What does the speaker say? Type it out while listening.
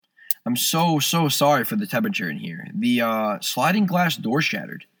I'm so sorry for the temperature in here. The sliding glass door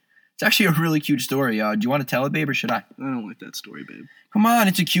shattered. It's actually a really cute story. Do you want to tell it, babe, or should I? I don't like that story, babe. Come on,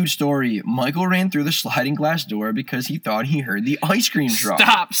 it's a cute story. Michael ran through the sliding glass door because he thought he heard the ice cream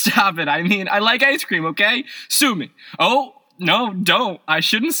drop. Stop it. I mean, I like ice cream, okay? Sue me. Oh, no, don't. I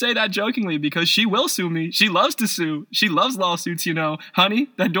shouldn't say that jokingly because she will sue me. She loves to sue. She loves lawsuits, you know. Honey,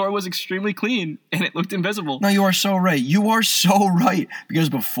 that door was extremely clean and it looked invisible. No, you are so right. You are so right. Because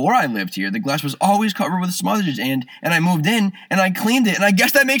before I lived here, the glass was always covered with smudges and I moved in and I cleaned it and I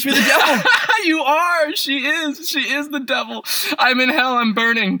guess that makes me the devil. You are. She is the devil. I'm in hell. I'm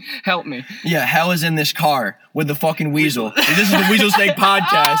burning. Help me. Yeah, hell is in this car with the fucking weasel. This is the Weasel Snake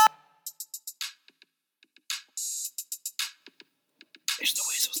Podcast. It's the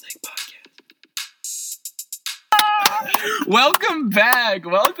Weasel Snake Podcast. Welcome back.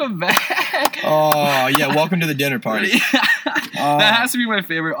 Oh, yeah, welcome to the dinner party. That has to be my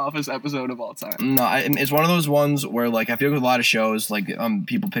favorite Office episode of all time. No, it's one of those ones where, like, I feel like with a lot of shows, like,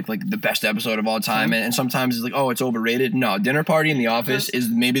 people pick, like, the best episode of all time, and sometimes it's like, oh, it's overrated. No, Dinner Party in The Office is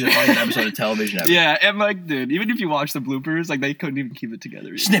maybe the funniest episode of television ever. Yeah, and, like, dude, even if you watch the bloopers, like, they couldn't even keep it together.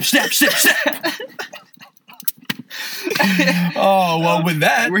 Either. Snip, snap, snip, snap! Oh, well, with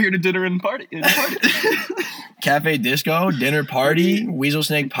that... We're here to dinner and party. Cafe Disco, Dinner Party, Weasel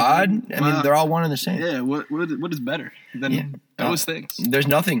Snake Pod. I mean, they're all one and the same. Yeah, what is better than those things? There's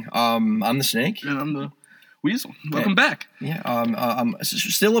nothing. I'm the snake. And I'm the weasel. Welcome back. Yeah,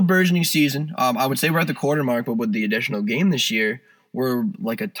 still a burgeoning season. I would say we're at the quarter mark, but with the additional game this year, we're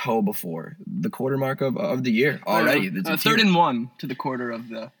like a toe before the quarter mark of the year already. Third and one to the quarter of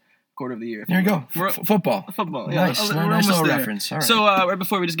the year. There you go. Football. Football. Yeah. Nice little reference. All right. So right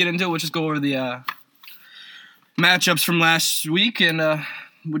before we just get into it, we'll just go over the matchups from last week, and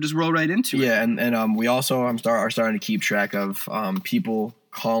we'll just roll right into it. Yeah, and we also are starting to keep track of people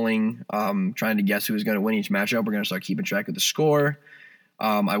calling, trying to guess who's going to win each matchup. We're going to start keeping track of the score.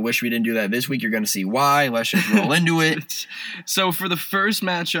 I wish we didn't do that this week. You're going to see why. Let's just roll into it. So for the first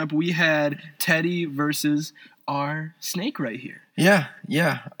matchup, we had Teddy versus our snake right here. Yeah.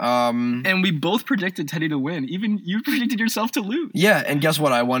 And we both predicted Teddy to win. Even you predicted yourself to lose. Yeah, and guess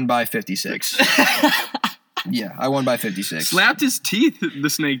what? I won by 56. Yeah, I won by 56. Slapped his teeth, the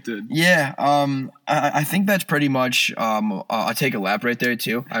snake did. Yeah, I think that's pretty much I'll take a lap right there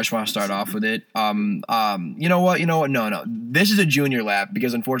too. I just want to start off with it. You know what? No. This is a junior lap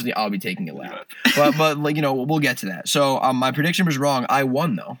because unfortunately I'll be taking a lap. But like, we'll get to that. So my prediction was wrong. I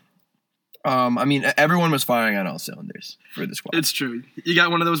won though. I mean, everyone was firing on all cylinders for the squad. It's true. You got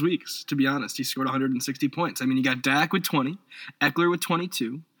one of those weeks, to be honest. He scored 160 points. I mean, you got Dak with 20, Eckler with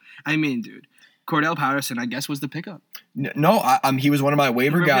 22. I mean, dude. Cordell Patterson, I guess, was the pickup. No, he was one of my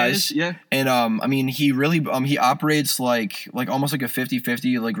waiver guys. Yeah. And, I mean, he really, he operates like almost like a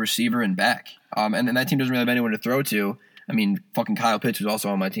 50-50, like, receiver and back. And then that team doesn't really have anyone to throw to. I mean, fucking Kyle Pitts, who's also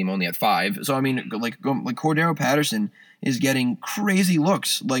on my team, only had 5. So, I mean, like Cordell Patterson is getting crazy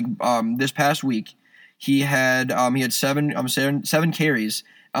looks. Like, this past week, he had 7 carries,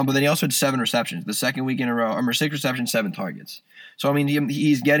 but then he also had 7 receptions. The second week in a row, 6 receptions, 7 targets. So, I mean,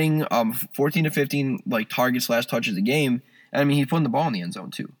 he's getting 14 to 15 like targets / touches a game, and I mean he's putting the ball in the end zone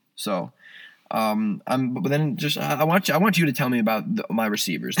too. So, but then just I want you to tell me about my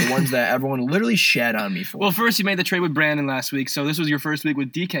receivers, the ones that everyone literally shat on me for. Well, first you made the trade with Brandon last week, so this was your first week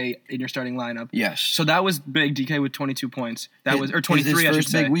with DK in your starting lineup. Yes. So that was big. DK with 22 points. That was 23. His I should first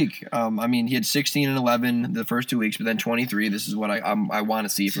say. big week. I mean, he had 16 and 11 the first 2 weeks, but then 23. This is what I want to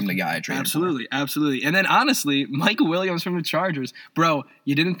see from the guy I traded. Absolutely. And then honestly, Michael Williams from the Chargers, bro.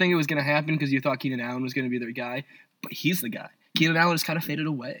 You didn't think it was going to happen because you thought Keenan Allen was going to be their guy, but he's the guy. Keenan Allen has kind of faded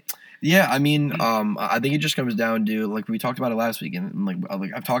away. Yeah, I mean, I think it just comes down to, like, we talked about it last week, and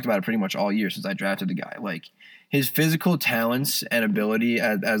like I've talked about it pretty much all year since I drafted the guy. Like, his physical talents and ability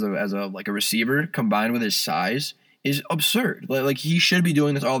as a receiver combined with his size is absurd. Like he should be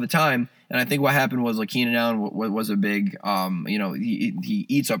doing this all the time. And I think what happened was, like, Keenan Allen was a big, he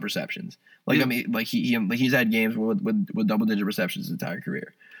eats up receptions. Like, I mean, like he's had games with double-digit receptions his entire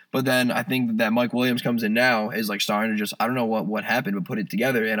career. But then I think that Mike Williams comes in now is, like, starting to just, I don't know what happened, but put it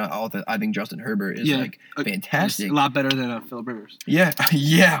together. And I think Justin Herbert is like fantastic. A lot better than Philip Rivers. Yeah,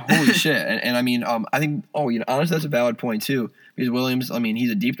 holy shit. And I mean, I think, honestly, that's a valid point too. Because Williams, I mean, he's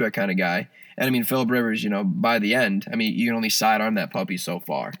a deep threat kind of guy. And I mean, Philip Rivers, by the end, I mean, you can only sidearm that puppy so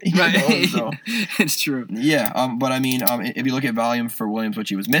far. Right. So, it's true. Yeah. But I mean, if you look at volume for Williams, which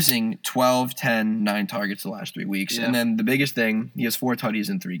he was missing, 12, 10, 9 targets the last 3 weeks. Yeah. And then the biggest thing, he has 4 tutties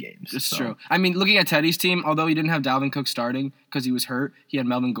in 3 games. It's So, true. I mean, looking at Teddy's team, although he didn't have Dalvin Cook starting because he was hurt, he had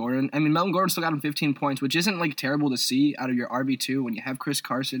Melvin Gordon. I mean, Melvin Gordon still got him 15 points, which isn't like terrible to see out of your RB2 when you have Chris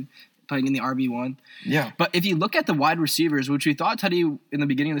Carson playing in the RB1. Yeah. But if you look at the wide receivers, which we thought Teddy in the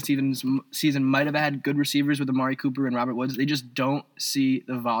beginning of the season might have had good receivers with Amari Cooper and Robert Woods, they just don't see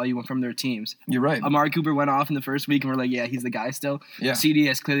the value from their teams. You're right. Amari Cooper went off in the first week, and we're like, yeah, he's the guy still. Yeah. CD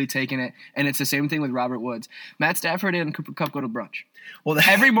has clearly taken it, and it's the same thing with Robert Woods. Matt Stafford and Cooper Kupp go to brunch. Well,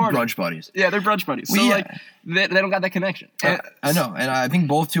 Every morning. brunch buddies. Yeah, they're brunch buddies. So, Well, yeah. like, they don't got that connection. I know, and I think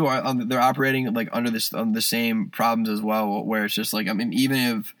both two are they're operating like under the same problems as well, where it's just like, I mean,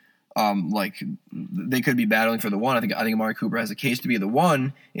 even if like they could be battling for the one, I think Amari Cooper has a case to be the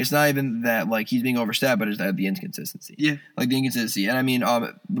one. It's not even that like he's being overstepped, but it's that the inconsistency. Yeah, like the inconsistency. And I mean,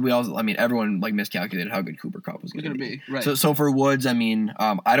 everyone like miscalculated how good Cooper Kupp was going to be. right. So for Woods, I mean,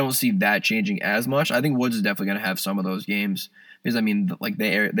 I don't see that changing as much. I think Woods is definitely going to have some of those games. Because I mean, like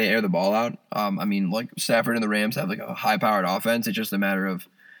they air the ball out. I mean, like Stafford and the Rams have like a high-powered offense. It's just a matter of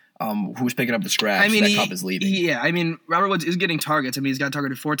who's picking up the scraps. I mean, that Kupp is leaving. I mean, Robert Woods is getting targets. I mean, he's got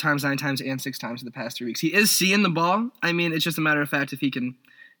targeted 4 times, 9 times, and 6 times in the past 3 weeks. He is seeing the ball. I mean, it's just a matter of fact if he can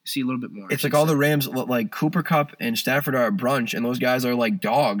see a little bit more. It's like all the Rams, like Cooper Kupp and Stafford are at brunch, and those guys are like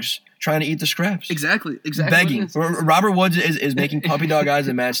dogs trying to eat the scraps. Exactly. Begging. Robert Woods is making puppy dog eyes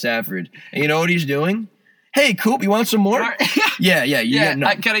at Matt Stafford. And you know what he's doing? Hey, Coop, you want some more? Yeah.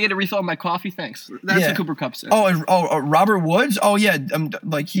 Can I get a refill on my coffee? Thanks. That's what Cooper Kupp said. Robert Woods? Oh, yeah.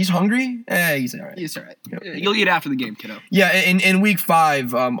 Like, he's hungry? He's all right. He's all right. You'll eat after the game, kiddo. Yeah, in week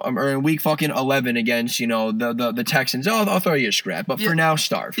 5, or in week fucking 11 against, the Texans, I'll throw you a scrap. But for now,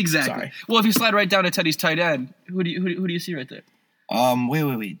 starve. Exactly. Sorry. Well, if you slide right down to Teddy's tight end, who do you see right there?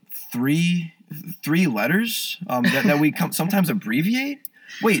 Wait. Three letters that we sometimes abbreviate?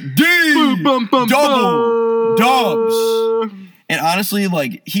 Wait, D! Double! Dubs! And honestly,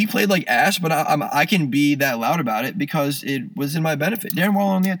 like, he played like ass, but I can be that loud about it because it was in my benefit. Darren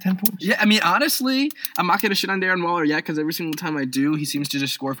Waller only had 10 points. Yeah, I mean, honestly, I'm not going to shit on Darren Waller yet because every single time I do, he seems to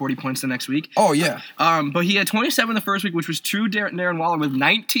just score 40 points the next week. Oh, yeah. But he had 27 the first week, which was true Darren Waller with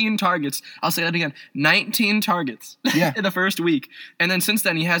 19 targets. I'll say that again. 19 targets in the first week. And then since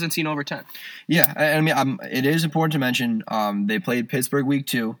then, he hasn't seen over 10. Yeah, I mean, it is important to mention they played Pittsburgh week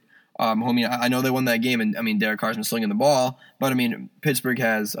 2. I know they won that game, and I mean Derek Carson slinging the ball, but I mean Pittsburgh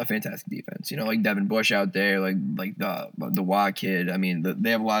has a fantastic defense. Like Devin Bush out there, like the Watt kid. I mean they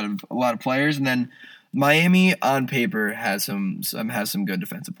have a lot of players, and then Miami on paper has some good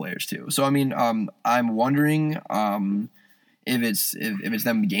defensive players too. So I mean I'm wondering if it's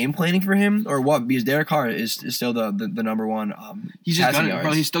them game planning for him or what, because Derek Carr is still the number one. He's just gunning it,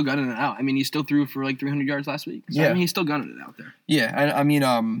 bro. He's still gunning it out. I mean, he still threw for like 300 yards last week. So, I mean, he's still gunning it out there. Yeah, I mean,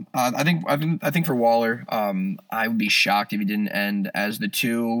 I think for Waller, I would be shocked if he didn't end as the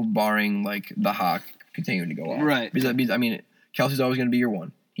 2, barring like the Hawk continuing to go off. Right. Because I mean, Kelsey's always going to be your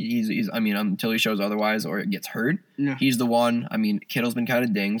 1. He's I mean, until he shows otherwise or it gets hurt, he's the 1. I mean, Kittle's been kind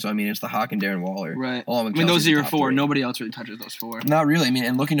of dinged, so I mean, it's the Hawk and Darren Waller. Right. Along with I mean, those are your 4. 3. Nobody else really touches those 4. Not really. I mean,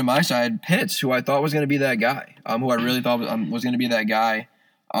 and looking to my side, Pitts, who I thought was going to be that guy, who I really thought was going to be that guy.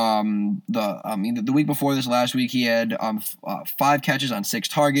 The week before this last week, he had 5 catches on 6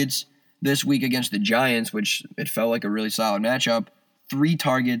 targets. This week against the Giants, which it felt like a really solid matchup, 3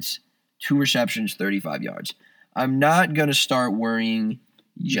 targets, 2 receptions, 35 yards. I'm not going to start worrying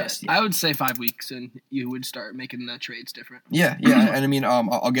just yet. I would say 5 weeks, and you would start making the trades different. Yeah, and I mean,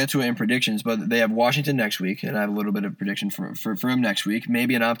 I'll get to it in predictions, but they have Washington next week, and I have a little bit of prediction for him next week.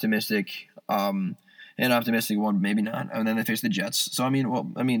 Maybe an optimistic one, maybe not. And then they face the Jets. So I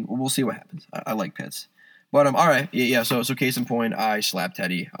mean, we'll see what happens. I like Pitts. But all right, yeah. So case in point, I slapped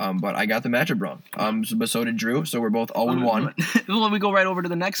Teddy, but I got the matchup wrong. But so did Drew. So we're both 0-1. Well, we go right over to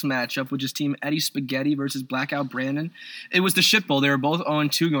the next matchup, which is Team Eddie Spaghetti versus Blackout Brandon. It was the shit bowl. They were both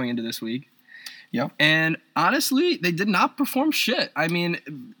 0-2 going into this week. Yep. And honestly, they did not perform shit. I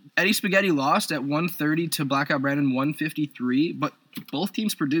mean, Eddie Spaghetti lost at 130 to Blackout Brandon 153, but both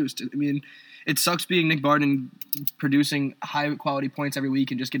teams produced. I mean, it sucks being Nick Barden producing high-quality points every week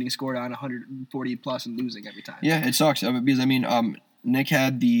and just getting scored on 140-plus and losing every time. Yeah, it sucks because, I mean, Nick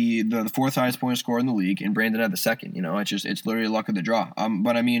had the 4th highest point score in the league, and Brandon had the 2nd. It's literally luck of the draw.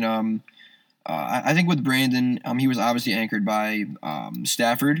 But, I mean, I think with Brandon, he was obviously anchored by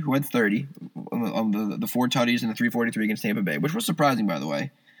Stafford, who had 30, the 4 tutties and the 343 against Tampa Bay, which was surprising, by the way.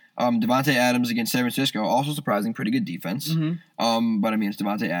 Devontae Adams against San Francisco, also surprising, pretty good defense. Mm-hmm. But I mean, it's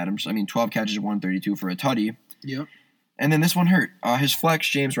Devontae Adams. I mean, 12 catches, 132 for a tutty. Yep. And then this one hurt. His flex,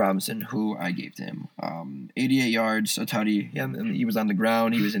 James Robinson, who I gave to him, 88 yards, a tutty. Yeah, and he was on the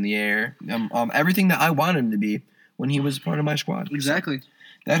ground, he was in the air. Everything that I wanted him to be when he was part of my squad. Exactly.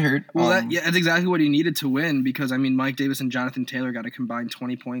 that hurt. Well, that's exactly what he needed to win because, I mean, Mike Davis and Jonathan Taylor got a combined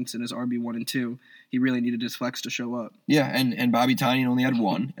 20 points in his RB1 and 2. He really needed his flex to show up. Yeah, and Bobby Tonyan only had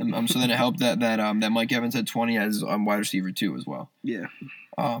 1. And so then it helped that Mike Evans had 20 as wide receiver 2 as well. Yeah.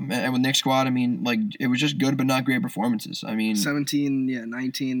 And with Nick's squad, I mean, like, it was just good but not great performances. I mean, 17,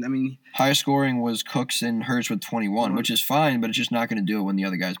 19. I mean, highest scoring was Cooks and Hurts with 21, which is fine, but it's just not going to do it when the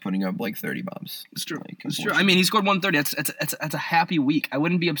other guy's putting up like 30 bombs. It's true. Like, it's true. I mean, he scored 130. That's a happy week. I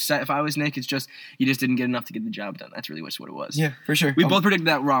wouldn't be upset if I was Nick. It's just he just didn't get enough to get the job done. That's really what it was. Yeah, for sure. We both predicted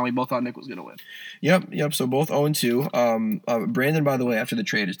that wrong. We both thought Nick was going to win. Yep. So both 0-2. Brandon, by the way, after the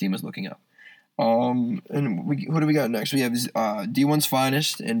trade, his team is looking up. And who do we got next? We have D1's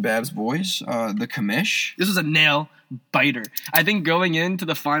Finest and Babs Boys, the Commish. This was a nail biter. I think going into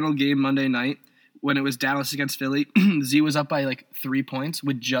the final game Monday night, when it was Dallas against Philly, Z was up by like 3 points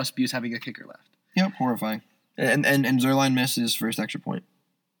with just Buse having a kicker left. Yep, horrifying. And Zerline missed his first extra point.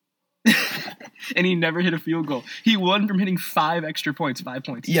 And he never hit a field goal. He won from hitting 5 extra points, 5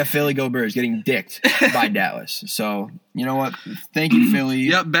 points. Yeah, Philly go Birds, getting dicked by Dallas. So, you know what? Thank you, Philly.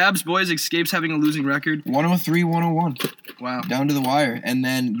 Yep, Babs Boys escapes having a losing record. 103-101. Wow. Down to the wire. And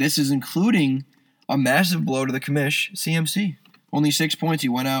then this is including a massive blow to the Commish, CMC. Only 6 points. He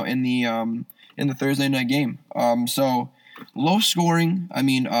went out in the Thursday night game. So low scoring. I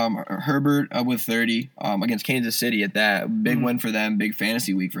mean, Herbert with 30 against Kansas City at that. Big win for them. Big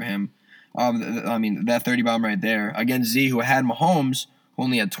fantasy week for him. I mean, that 30 bomb right there. Against Z, who had Mahomes, who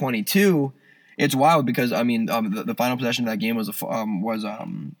only had 22. It's wild because, I mean, the final possession of that game was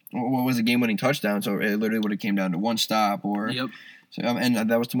a game-winning touchdown, so it literally would have came down to one stop. Yep. So, and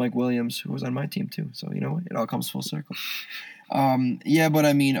that was to Mike Williams, who was on my team too. So, you know what? It all comes full circle. But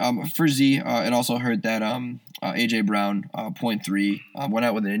I mean, for Z, it also hurt that A.J. Brown, 0.3, went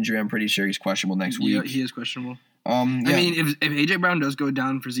out with an injury. I'm pretty sure he's questionable next week. Yeah, he is questionable. Yeah. I mean, if A.J. Brown does go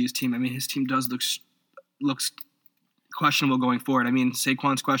down for Z's team, I mean, his team does looks questionable going forward. I mean,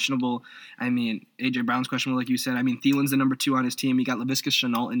 Saquon's questionable. I mean, A.J. Brown's questionable, like you said. I mean, Thielen's the number 2 on his team. He got Laviska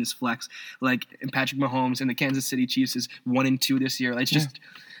Shenault in his flex. And Patrick Mahomes and the Kansas City Chiefs is 1-2 this year. It's just...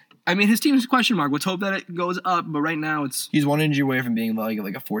 I mean, his team is a question mark. Let's hope that it goes up, but right now he's one injury away from being like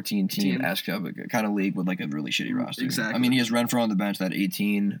a 14-team-esque kind of league with like a really shitty roster. Exactly. I mean, he has Renfrow on the bench, that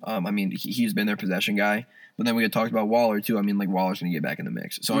 18. I mean, he's been their possession guy. But then we had talked about Waller too. I mean, like Waller's going to get back in the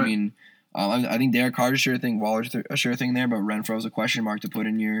mix. So right. I mean, I think Derek Carr's a sure thing. Waller's a sure thing there, but Renfro's a question mark to put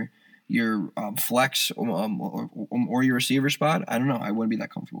in your flex or your receiver spot. I don't know. I wouldn't be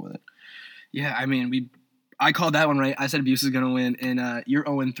that comfortable with it. Yeah, I mean, I called that one right. I said Buse is going to win, and you're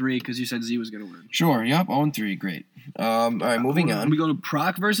 0-3 because you said Z was going to win. Sure, yep, 0-3, great. All right, moving on. We go to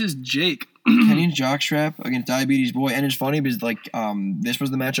Proc versus Jake. Kenny's jockstrap against Diabetes Boy, and it's funny because this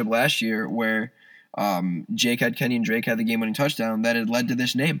was the matchup last year where Jake had Kenny and Drake had the game-winning touchdown that had led to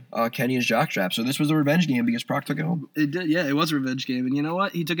this name, Kenny is jockstrap. So this was a revenge game because Proc took it home. It did, yeah, it was a revenge game, and you know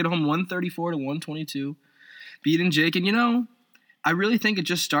what? He took it home 134-122, beating Jake, and you know. I really think it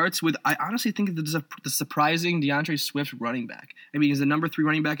just starts with – I honestly think the surprising DeAndre Swift running back. I mean, he's the number 3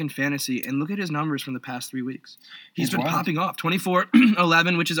 running back in fantasy, and look at his numbers from the past 3 weeks. He's been popping off. 24,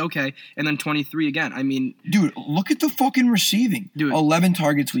 11, which is okay, and then 23 again. I mean – dude, look at the fucking receiving. Dude. 11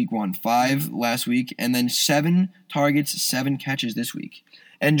 targets week 1, 5 last week, and then 7 targets, 7 catches this week.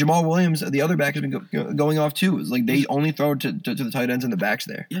 And Jamal Williams, the other back, has been going off too. It's like they only throw to the tight ends and the backs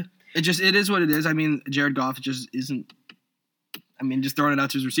there. Yeah, it is what it is. I mean, Jared Goff just isn't – I mean, just throwing it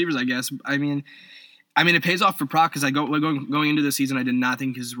out to his receivers, I guess. I mean, it pays off for Proc because going into the season, I did not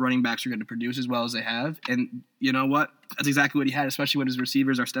think his running backs were going to produce as well as they have. And you know what? That's exactly what he had, especially when his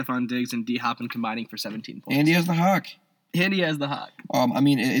receivers are Stephon Diggs and D. Hopkins combining for 17 points. And he has the Hawk. I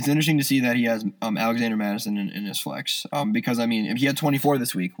mean, it's interesting to see that he has Alexander Madison in his flex because, I mean, he had 24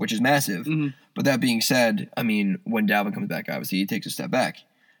 this week, which is massive. Mm-hmm. But that being said, I mean, when Dalvin comes back, obviously, he takes a step back.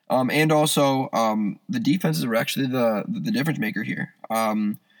 And also, the defenses were actually the difference maker here.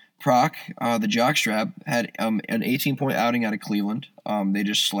 Proc, the jockstrap, had an 18-point outing out of Cleveland. They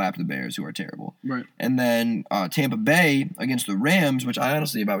just slapped the Bears, who are terrible. Right. And then Tampa Bay against the Rams, which I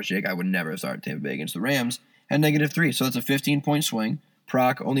honestly, if I was Jake, I would never have started Tampa Bay against the Rams, had -3. So that's a 15-point swing.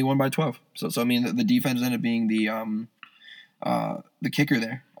 Proc only won by 12. So I mean, the defense ended up being the kicker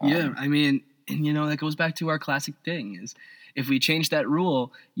there. Yeah, I mean, and you know, that goes back to our classic thing is, if we change that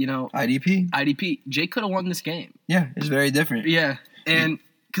rule, you know, IDP, Jake could have won this game. Yeah, it's very different. Yeah, and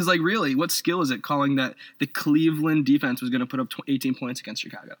because like really, what skill is it calling that the Cleveland defense was going to put up 18 points against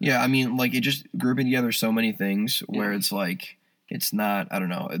Chicago? Yeah, I mean, like it just grouping together so many things where it's like it's not. I don't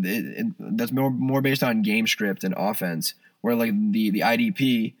know. That's more based on game script and offense. Where like the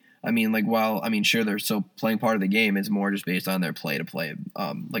IDP I mean, like, sure, they're still playing part of the game. It's more just based on their play-to-play,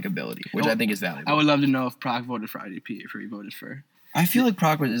 like, ability, which I think is valuable. I would love to know if Proc voted for IDP or he voted for. I feel like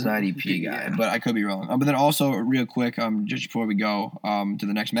Proc is an IDP guy, but I could be wrong. But then also, real quick, just before we go to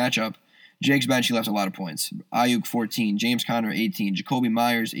the next matchup, Jake's bench, he left a lot of points. Ayuk, 14. James Conner, 18. Jacoby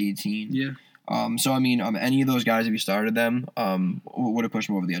Myers, 18. Yeah. So, I mean, any of those guys, if you started them, would have pushed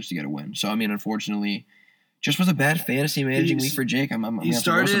him over the edge to get a win. So, I mean, unfortunately, just was a bad fantasy managing week for Jake. I'm going to have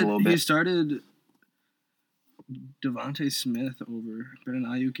to roast him a little bit. He started Devontae Smith over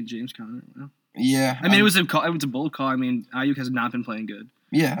Brandon Ayuk and James Conner. Well, yeah. I mean, it was a bold call. I mean, Ayuk has not been playing good.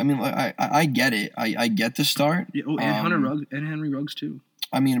 Yeah, I mean, I get it. I get the start. Yeah, and Hunter Ruggs and Henry Ruggs, too.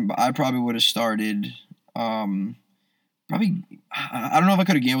 I mean, I probably would have started I don't know if I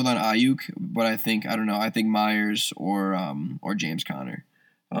could have gambled on Ayuk, but I think Myers or James Conner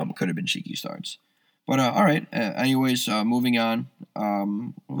could have been cheeky starts. But all right. Anyways, moving on.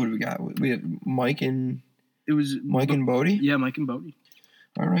 Who do we got? We have Mike and Bodie. Yeah, Mike and Bodie.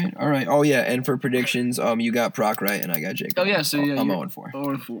 All right. Oh yeah, and for predictions, you got Proc right, and I got Jake. Oh yeah, so yeah, I'm 0-4.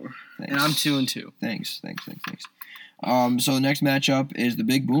 0-4, and I'm 2-2. Thanks. So the next matchup is the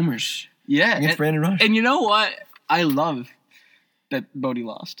Big Boomers. Yeah, against Brandon Rush. And you know what? I love that Bodie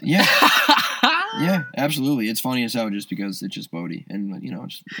lost. Yeah. Yeah, absolutely. It's funny as hell just because it's just Bodie. And,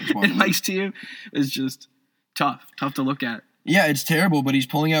 it's and Mike's team is just tough to look at. Yeah, it's terrible, but he's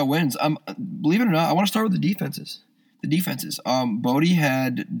pulling out wins. Believe it or not, I want to start with the defenses. Bodie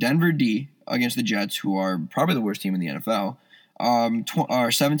had Denver D against the Jets, who are probably the worst team in the NFL,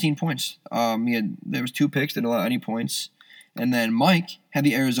 17 points. There was 2 picks, didn't allow any points. And then Mike had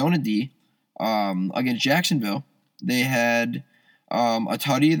the Arizona D against Jacksonville. They had a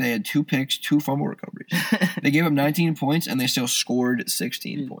tutty. They had 2 picks, 2 fumble recoveries. They gave up 19 points, and they still scored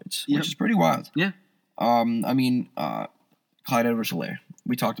 16 points, which is pretty wild. Yeah. Clyde Edwards-Helaire.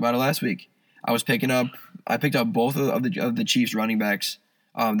 We talked about it last week. I picked up both of the Chiefs running backs,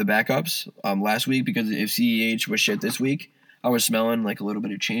 the backups, last week because if CEH was shit this week, I was smelling like a little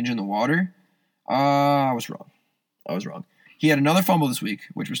bit of change in the water. I was wrong. He had another fumble this week,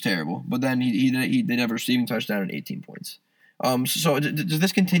 which was terrible, but then he did have a receiving touchdown and 18 points. So does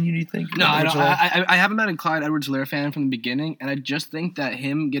this continue, do you think? No, I don't. I haven't been a Clyde Edwards-Helaire fan from the beginning, and I just think that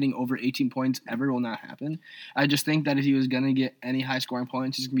him getting over 18 points ever will not happen. I just think that if he was going to get any high-scoring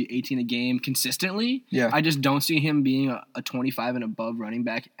points, it's going to be 18 a game consistently. Yeah. I just don't see him being a 25 and above running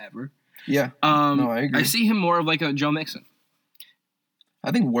back ever. Yeah. No, I agree. I see him more of like a Joe Mixon. I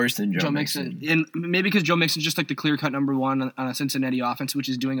think worse than Joe Mixon. And maybe because Joe Mixon's just like the clear-cut number one on a Cincinnati offense, which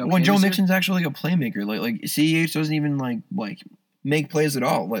is doing okay. Well, Joe Mixon's actually like a playmaker. Like CEH doesn't even like make plays at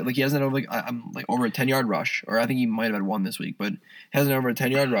all. Like he hasn't over over a 10-yard rush, or I think he might have had 1 this week, but hasn't over a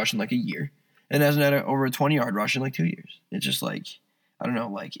 10-yard rush in like a year, and hasn't had over a 20-yard rush in like 2 years. It's just like, I don't know.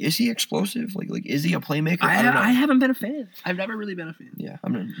 Like, is he explosive? Like is he a playmaker? I don't know. I haven't been a fan. I've never really been a fan. Yeah,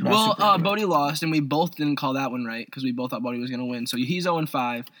 I'm not. Well, Bodie lost, and we both didn't call that one right because we both thought Bodie was going to win. So he's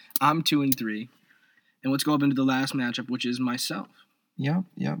 0-5. I'm 2-3. And let's go up into the last matchup, which is myself. Yep.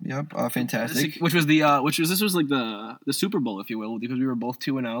 Fantastic. This was like the Super Bowl, if you will, because we were both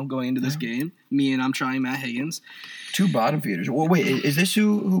 2-0 going into this game. Me and I'm trying Matt Higgins. 2 bottom feeders. Well, wait, is this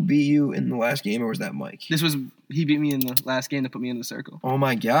who beat you in the last game, or was that Mike? He beat me in the last game to put me in the circle. Oh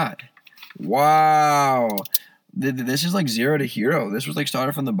my god! Wow, this is like 0 to hero. This was like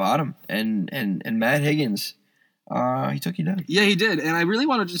started from the bottom, and Matt Higgins, he took you down. Yeah, he did, and I really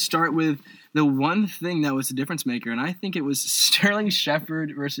wanted to start with the one thing that was the difference maker, and I think it was Sterling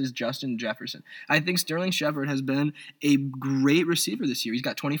Shepard versus Justin Jefferson. I think Sterling Shepard has been a great receiver this year. He's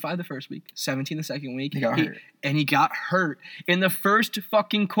got 25 the first week, 17 the second week. He got hurt in the first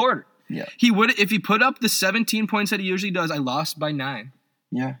fucking quarter. Yeah. He would, if he put up the 17 points that he usually does. I lost by 9.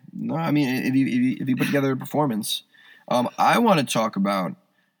 Yeah. No, I mean, if you put together a performance, I want to talk about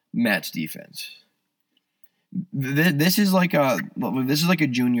Matt's defense. This is like a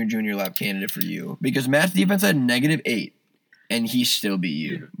junior lap candidate for you because Matt's defense had -8, and he still beat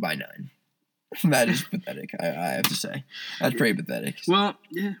you by 9. That is pathetic. I have to say, that's pretty pathetic. Well,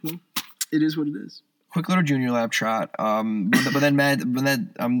 yeah. Well, it is what it is. Quick little junior lap trot. But then Matt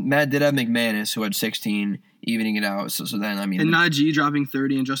did have McManus, who had 16, evening it out. So then and Najee dropping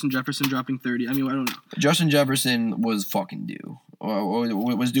 30 and Justin Jefferson dropping 30. I mean, I don't know. Justin Jefferson was fucking due.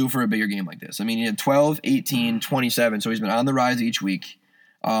 Was due for a bigger game like this. I mean, he had 12, 18, 27, so he's been on the rise each week.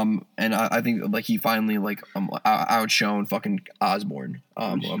 And I think like he finally outshone fucking Osborne,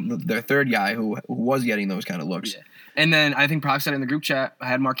 their third guy who was getting those kind of looks. Yeah. And then I think Proc said in the group chat, I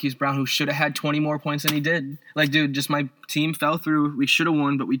had Marquise Brown, who should have had 20 more points than he did. Like, dude, just my team fell through. We should have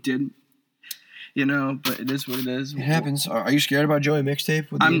won, but we didn't. but it is what it is. It happens. Are you scared about Joey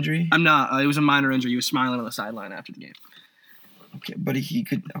Mixtape with the injury? I'm not. It was a minor injury. He was smiling on the sideline after the game. Okay, but he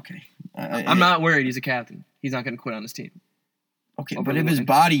could. Okay, I'm not worried. He's a captain. He's not going to quit on his team. Okay, but if his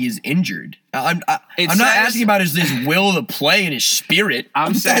body is injured, I'm not asking about his will to play and his spirit.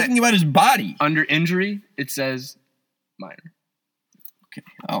 I'm just asking about his body. Under injury, it says minor. Okay.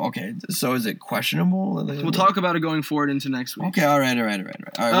 Oh, okay. So is it questionable? We'll talk about it going forward into next week. Okay. All right.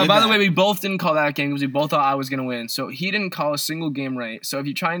 By the way, we both didn't call that game because we both thought I was going to win. So he didn't call a single game right. So if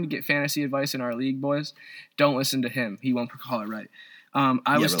you're trying to get fantasy advice in our league, boys, don't listen to him. He won't call it right.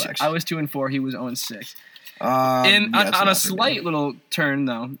 I was 2-4. He was 0-6. On a slight little turn,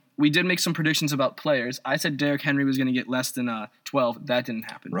 though, we did make some predictions about players. I said Derrick Henry was going to get less than 12. That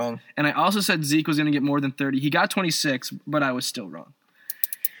didn't happen. Wrong. And I also said Zeke was going to get more than 30. He got 26, but I was still wrong.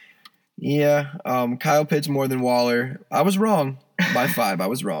 Yeah, Kyle Pitts more than Waller. I was wrong by 5. I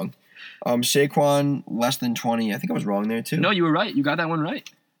was wrong. Saquon less than 20. I think I was wrong there too. No, you were right. You got that one right.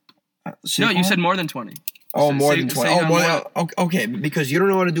 No, you said more than 20. Oh, more than 20. Okay, because you don't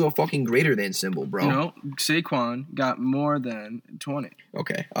know how to do a fucking greater than symbol, bro. No, Saquon got more than 20.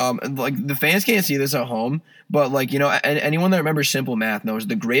 Okay. Like the fans can't see this at home, but anyone that remembers simple math knows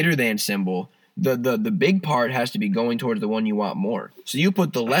the greater than symbol. The big part has to be going towards the one you want more. So you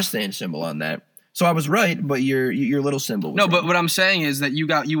put the less than symbol on that. So I was right, but your little symbol was wrong. But what I'm saying is that you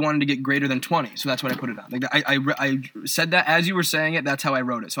wanted to get greater than 20, so that's what I put it on. Like I said that as you were saying it, that's how I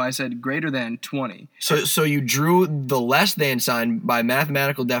wrote it. So I said greater than 20. So you drew the less than sign by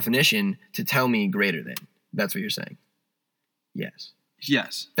mathematical definition to tell me greater than. That's what you're saying. Yes.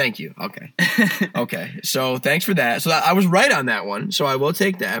 Yes. Thank you. Okay. Okay. So thanks for that. So I was right on that one. So I will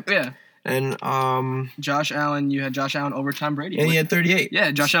take that. Yeah. And Josh Allen, you had Josh Allen over Tom Brady. And he had 38. Yeah,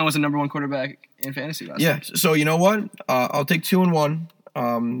 Josh Allen was the number 1 quarterback in fantasy last week. So you know what? I'll take 2-1.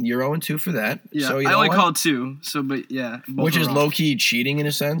 You're 0-2 for that. Yeah, so I only called 2. So, but yeah, which is low key cheating in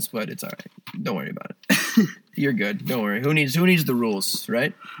a sense, but it's all right. Don't worry about it. You're good. Don't worry. Who needs the rules,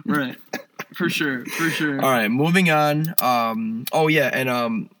 right? Right. For sure. All right, moving on.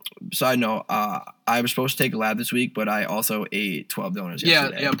 Side note, I was supposed to take a lab this week, but I also ate 12 donuts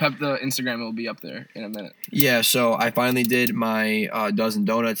yesterday. Yeah, Pep, the Instagram will be up there in a minute. Yeah, so I finally did my dozen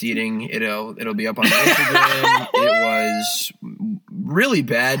donuts eating. It'll be up on the Instagram. It was really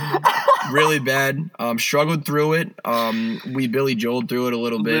bad. Struggled through it. We Billy Joel'd through it a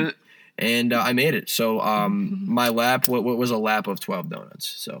little bit. And I made it. So my lap, what was a lap of 12 donuts.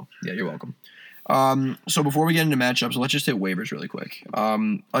 So, yeah, you're welcome. So before we get into matchups, let's just hit waivers really quick.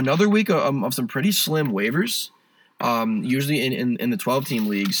 Another week of some pretty slim waivers. Usually in the 12-team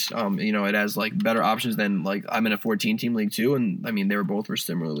leagues, it has like better options than like I'm in a 14-team league too, and I mean they were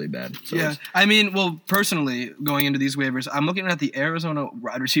similarly bad. So yeah, personally going into these waivers, I'm looking at the Arizona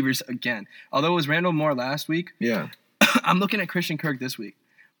wide receivers again. Although it was Randall Moore last week, yeah, I'm looking at Christian Kirk this week.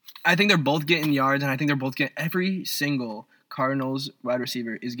 I think they're both getting yards, and I think they're both getting every single Cardinals wide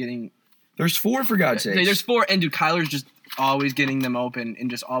receiver is getting. There's 4 for God's sake. There's 4, and dude, Kyler's just always getting them open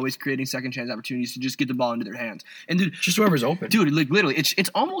and just always creating second chance opportunities to just get the ball into their hands. And dude, just whoever's open. Dude, like literally, it's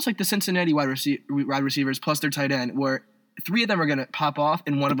almost like the Cincinnati wide receivers plus their tight end, where 3 of them are gonna pop off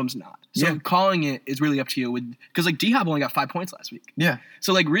and one of them's not. So calling it is really up to you, because like D-Hop only got 5 points last week. Yeah.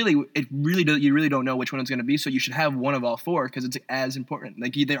 So like you really don't know which one it's gonna be. So you should have one of all 4 because it's as important.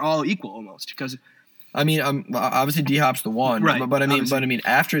 Like they're all equal almost because. I mean, obviously D-Hop's the one, right? But I mean,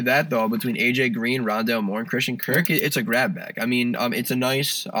 after that though, between AJ Green, Rondale Moore, and Christian Kirk, it's a grab bag. I mean, it's a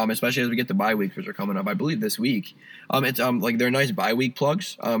nice, especially as we get the bye weeks, which are coming up, I believe this week. It's like they're nice bye week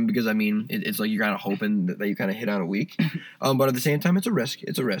plugs, because I mean, it's like you're kind of hoping that you kind of hit on a week, but at the same time, it's a risk.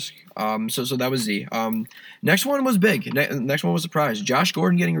 So that was Z. Next one was big. Next one was a surprise. Josh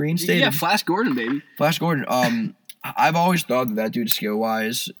Gordon getting reinstated. Yeah, Flash Gordon, baby. Flash Gordon. I've always thought that dude skill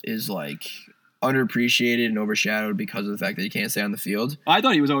wise is like underappreciated and overshadowed because of the fact that he can't stay on the field. I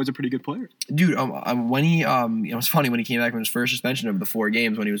thought he was always a pretty good player. Dude, when he, it was funny when he came back from his first suspension of the 4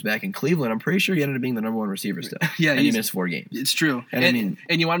 games when he was back in Cleveland. I'm pretty sure he ended up being the number 1 receiver still. Yeah, and he missed 4 games. It's true. And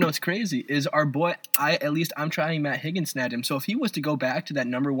you want to know what's crazy is our boy. I'm trying Matt Higgins snagged him. So if he was to go back to that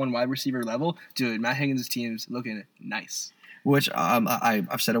number 1 wide receiver level, dude, Matt Higgins' team's looking nice. Which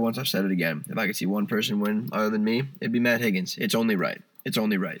I've said it once, I've said it again. If I could see one person win other than me, it'd be Matt Higgins. It's only right.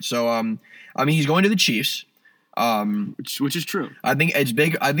 So, I mean, he's going to the Chiefs. Which is true. I think it's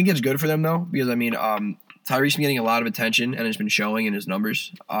big. I think it's good for them, though, because, I mean, Tyreek's been getting a lot of attention, and it's been showing in his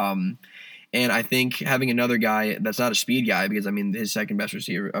numbers. And I think having another guy that's not a speed guy, because I mean his second best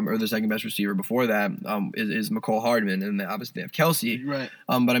receiver, or the second best receiver before that, is McCole Hardman, and obviously they have Kelsey. Right.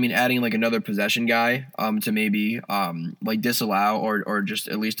 But I mean adding like another possession guy, to maybe like disallow or just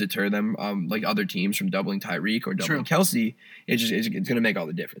at least deter them, like other teams from doubling Tyreek or doubling Kelsey, it's going to make all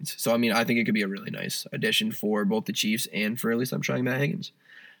the difference. So I mean I think it could be a really nice addition for both the Chiefs and for at least I'm trying Matt Higgins.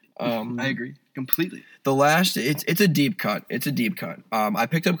 I agree completely. The last, it's a deep cut. It's a deep cut. I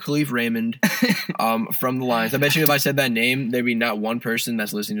picked up Khalif Raymond from the Lions. I bet you if I said that name, there'd be not one person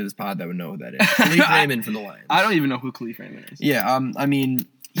that's listening to this pod that would know who that is. Khalif Raymond from the Lions. I don't even know who Khalif Raymond is. Yeah, I mean,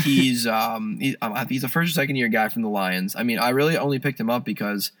 he's a first or second year guy from the Lions. I mean, I really only picked him up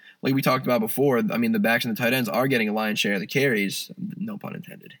because, like we talked about before, I mean, the backs and the tight ends are getting a lion's share of the carries. No pun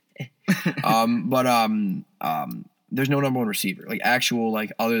intended. There's no number one receiver, like actual,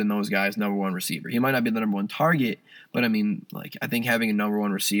 like other than those guys, number one receiver. He might not be the number one target, but I mean, like I think having a number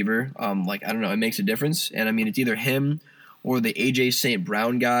one receiver, like I don't know, it makes a difference. And I mean, it's either him or the AJ St.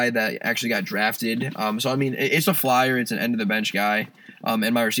 Brown guy that actually got drafted. So I mean, it's a flyer, it's an end of the bench guy,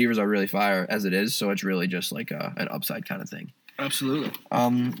 and my receivers are really fire as it is. So it's really just like an upside kind of thing. Absolutely.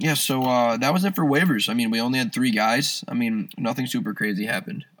 Yeah, so that was it for waivers. I mean, we only had 3 guys. I mean, nothing super crazy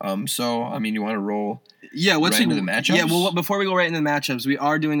happened. So I mean, you want to roll? Yeah, right into the matchups? Yeah, well, before we go right into the matchups, we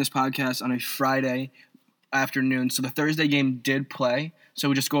are doing this podcast on a Friday afternoon, so the Thursday game did play. So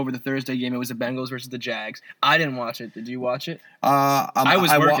we just go over the Thursday game. It was the Bengals versus the Jags. I didn't watch it. Did you watch it? I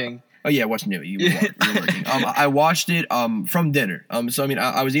was working. Oh yeah, what's new? You were working. I watched it from dinner. So I mean,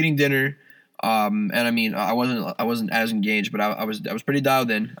 I was eating dinner. And I mean, I wasn't as engaged, but I was pretty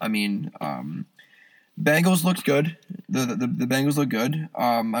dialed in. I mean, Bengals looked good. The Bengals look good.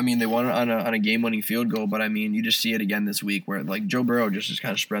 I mean, they won on a game-winning field goal, but I mean, you just see it again this week where like Joe Burrow just is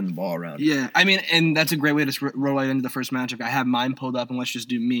kind of spreading the ball around. Yeah, I mean, and that's a great way to roll right into the first matchup. I have mine pulled up, and let's just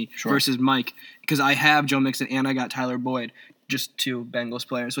do me versus Mike because I have Joe Mixon and I got Tyler Boyd, just 2 Bengals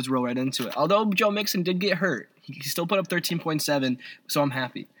players. So let's roll right into it. Although Joe Mixon did get hurt, he still put up 13.7, so I'm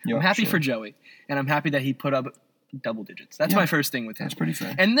happy. Yeah, I'm happy for Joey, and I'm happy that he put up double digits. That's my first thing with him. That's pretty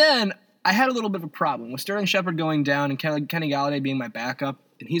fair. And then I had a little bit of a problem with Sterling Shepard going down and Kenny Galladay being my backup,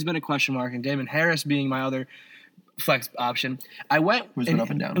 and he's been a question mark, and Damon Harris being my other flex option. Who's been up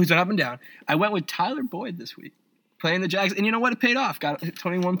and down. Who's been up and down. I went with Tyler Boyd this week, playing the Jags, and you know what? It paid off. Got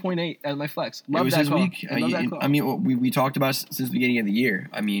 21.8 as my flex. Love that call. Week. I mean, we talked about since the beginning of the year.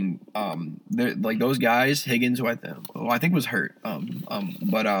 I mean, like those guys, Higgins, who I think was hurt.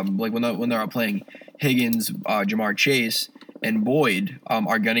 But like when they're out playing, Higgins, Jamar Chase, and Boyd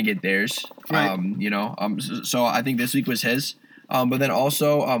are gonna get theirs. Right. So I think this week was his. But then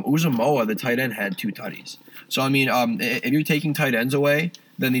also Uzamoa, the tight end, had 2 tutties. So I mean, if you're taking tight ends away,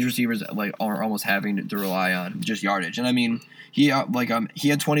 then these receivers like are almost having to rely on just yardage. And I mean, he had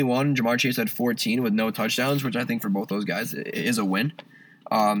 21, Jamar Chase had 14 with no touchdowns, which I think for both those guys is a win.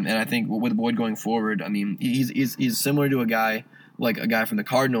 And I think with Boyd going forward, I mean, he's similar to a guy from the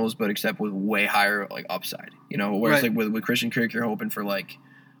Cardinals, but except with way higher like upside. Whereas like with Christian Kirk, you're hoping for like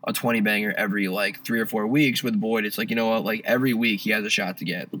a 20 banger every like 3 or 4 weeks. With Boyd, it's like, you know what, like every week he has a shot to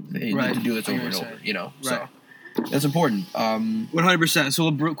get to do this over and over. So that's important. 100%. So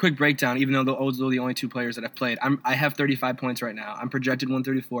a quick breakdown. Even though those are the only 2 players that I've played, I have 35 points right now. I'm projected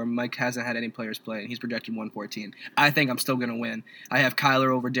 134. Mike hasn't had any players play, and he's projected 114. I think I'm still going to win. I have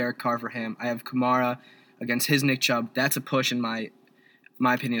Kyler over Derek Carr for him. I have Kamara against his Nick Chubb. That's a push in my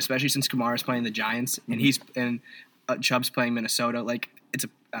opinion, especially since Kamara's playing the Giants and Chubb's playing Minnesota. Like it's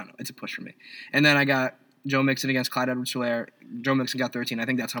a push for me. And then I got Joe Mixon against Clyde Edwards-Helaire. Joe Mixon got 13. I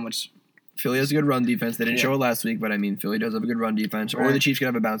think that's how much. Philly has a good run defense. They didn't show it last week, but I mean, Philly does have a good run defense. Or the Chiefs could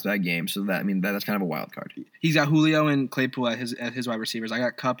have a bounce back game. So that's kind of a wild card. He's got Julio and Claypool at his wide receivers. I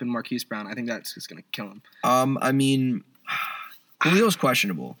got Kupp and Marquise Brown. I think that's just going to kill him. I mean, Julio's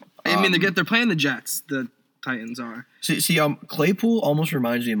questionable. I mean, they're playing the Jets. The Titans are. See, Claypool almost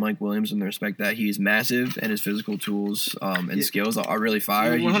reminds me of Mike Williams in the respect that he's massive and his physical tools and skills are really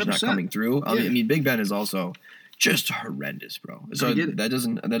fire. 100%. He's just not coming through. I mean, Big Ben is also just horrendous, bro. So that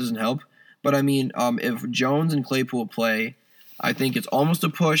doesn't help. But I mean, if Jones and Claypool play, I think it's almost a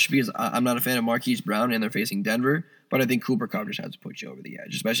push because I'm not a fan of Marquise Brown and they're facing Denver. But I think Cooper Kupp just has to put you over the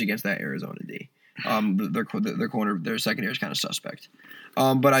edge, especially against that Arizona D. Their secondary is kind of suspect.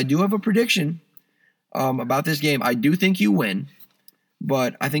 But I do have a prediction about this game. I do think you win,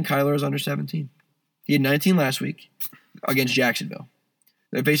 but I think Kyler is under 17. He had 19 last week against Jacksonville.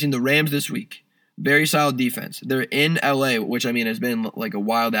 They're facing the Rams this week. Very solid defense. They're in LA, which I mean has been like a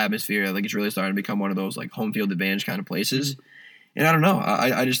wild atmosphere. Like it's really starting to become one of those like home field advantage kind of places. And I don't know.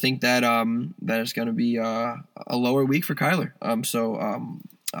 I just think that that it's going to be a lower week for Kyler. So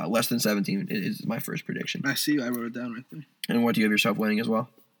less than 17 is my first prediction. I see. I wrote it down right there. And what do you have yourself winning as well?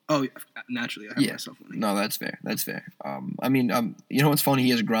 Oh, naturally, I have myself winning. No, that's fair. That's fair. I mean, you know what's funny?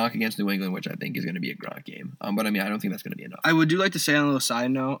 He has Gronk against New England, which I think is going to be a Gronk game. But I mean, I don't think that's going to be enough. I would do like to say on a little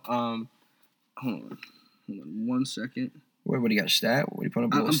side note. Hold on 1 second. What do you got? A stat? What are you putting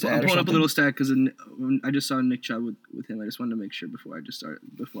up? A little stat? I'm pulling up a little stat because I just saw Nick Chubb with him. I just wanted to make sure before I just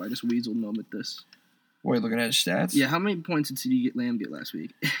weasel moment this. What are you looking at his stats? Yeah, how many points did CeeDee Lamb get last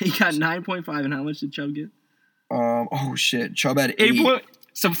week? He got 9.5, and how much did Chubb get? Oh shit, Chubb had 8.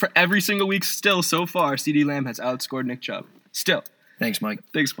 So for every single week, still so far, CeeDee Lamb has outscored Nick Chubb. Still. Thanks, Mike.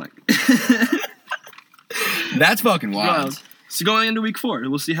 Thanks, Mike. That's fucking wild. Well, so going into week 4,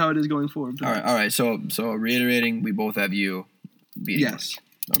 we'll see how it is going forward. All right. So reiterating, we both have you beating. Yes.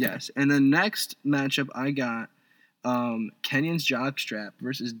 Okay. Yes. And the next matchup I got Kenyon's jockstrap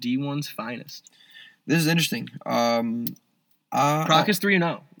versus D1's finest. This is interesting. Proc is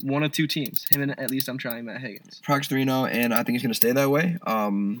 3-0. One of two teams. Him and at least I'm trying Matt Higgins. Proc's 3-0, and I think it's going to stay that way.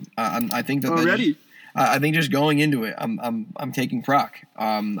 I think that already. I think just going into it, I'm taking Proc.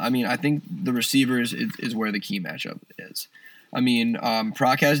 I mean, I think the receivers is where the key matchup is. I mean,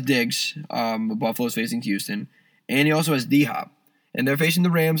 Proc has Diggs. Buffalo's facing Houston, and he also has D-Hop. And they're facing the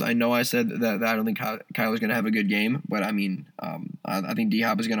Rams. I know I said that I don't think Kyler's going to have a good game, but I mean, I think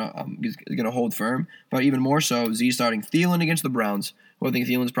D-Hop is going to hold firm. But even more so, Z's starting Thielen against the Browns, who I think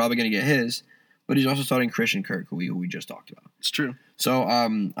Thielen's probably going to get his. But he's also starting Christian Kirk, who we just talked about. It's true. So I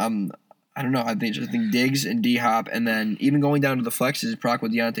don't know. I think Diggs and D-Hop, and then even going down to the flexes, Proc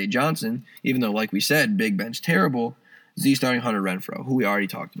with Deontay Johnson. Even though, like we said, Big Ben's terrible. Z starting Hunter Renfrow, who we already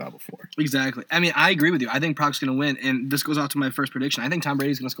talked about before. Exactly. I mean, I agree with you. I think Proc's going to win, and this goes out to my first prediction. I think Tom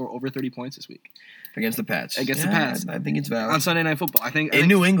Brady's going to score over 30 points this week. Against the Pats. The Pats. I think it's valid. On Sunday Night Football. I think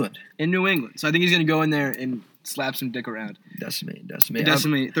New England. In New England. So I think he's going to go in there and slap some dick around. Decimate.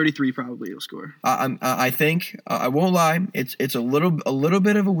 33 probably he'll score. I think, I won't lie, it's a little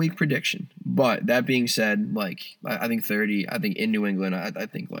bit of a weak prediction. But that being said, like, I think 30, I think in New England, I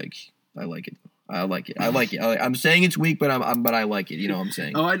think, like, I like it. I like it. I'm saying it's weak, but I like it. You know what I'm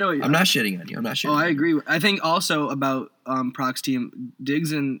saying? Oh, I know. I'm not shitting on you. Oh, I agree. I think also about Proc's team,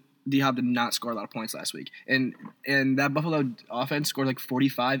 Diggs and D-Hop did not score a lot of points last week, and that Buffalo offense scored like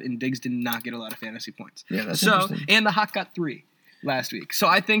 45, and Diggs did not get a lot of fantasy points. Yeah, that's interesting. And the Hawk got 3 last week. So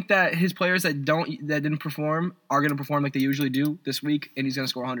I think that his players that didn't perform are going to perform like they usually do this week, and he's going to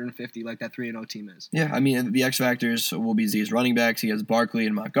score 150 like that 3-0 team is. Yeah, I mean, the X factors will be Z's running backs. He has Barkley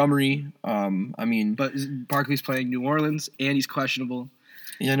and Montgomery. But Barkley's playing New Orleans, and he's questionable.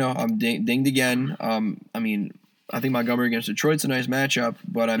 Yeah, no, I'm dinged again. I mean, I think Montgomery against Detroit's a nice matchup,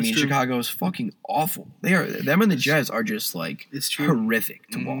 but I mean, Chicago is fucking awful. Them and the Jets are just like horrific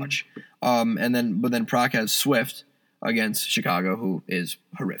to watch. But then Proc has Swift against Chicago, who is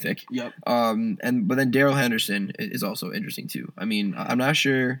horrific. Yep. But then Darrell Henderson is also interesting too. I mean, I'm not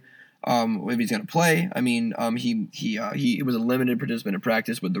sure if he's going to play. I mean, he was a limited participant in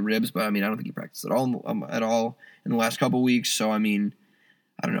practice with the ribs, but I mean, I don't think he practiced at all in the last couple weeks. So I mean,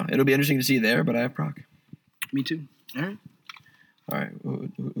 I don't know. It'll be interesting to see there, but I have Proc. Me too. All right. Who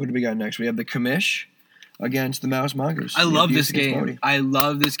do we got next? We have the Commish against the Mouse Mongers. I love this game.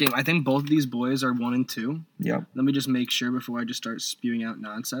 I think both of these boys are 1 and 2. Yep. Let me just make sure before I just start spewing out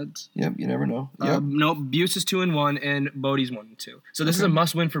nonsense. Yep. You never know. Yep. No, Buse is 2-1 and Bodie's 1-2. So this is a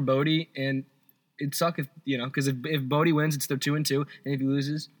must-win for Bodie, and it'd suck if because if Bodie wins, it's their 2-2, and if he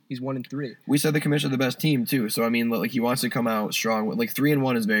loses, he's 1-3. We said the Commish are the best team too, so I mean, like he wants to come out strong. Like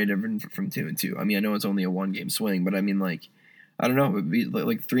 3-1 is very different from 2-2. I mean, I know it's only a 1-game swing, but I mean, like, I don't know. It would be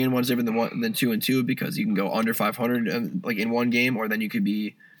like 3-1 is different than 2-2 because you can go under 500 like in one game, or then you could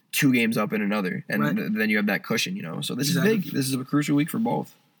be 2 games up in another, and then you have that cushion. So this is big. This is a crucial week for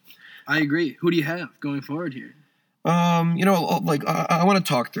both. I agree. Who do you have going forward here? I want to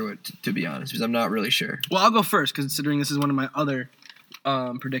talk through it to be honest, because I'm not really sure. Well, I'll go first, considering this is one of my other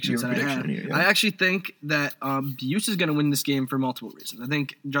predictions that I have. I actually think that Buse is going to win this game for multiple reasons. I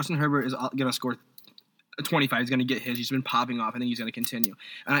think Justin Herbert is going to score 25. He's going to get his. He's been popping off. I think he's going to continue.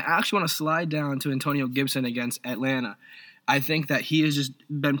 And I actually want to slide down to Antonio Gibson against Atlanta. I think that he has just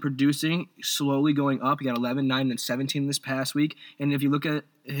been producing, slowly going up. He got 11, 9, and 17 this past week. And if you look at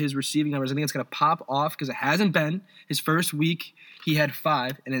his receiving numbers, I think it's going to pop off because it hasn't been. His first week, he had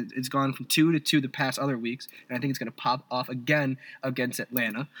 5, and it's gone from 2 to 2 the past other weeks. And I think it's going to pop off again against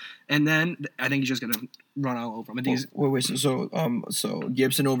Atlanta. And then I think he's just going to run all over him. I think so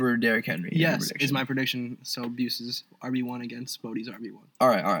Gibson over Derrick Henry. Yes, is my prediction. So Buse's RB1 against Bodie's RB1. All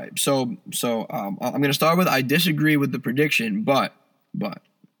right. So I'm going to start with I disagree with the prediction, but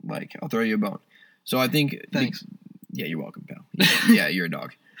like I'll throw you a bone. So I think thanks. Yeah, you're welcome, pal. Yeah, you're a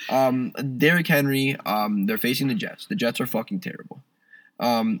dog. Derrick Henry, they're facing the Jets. The Jets are fucking terrible.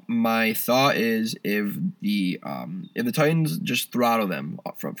 My thought is if the Titans just throttle them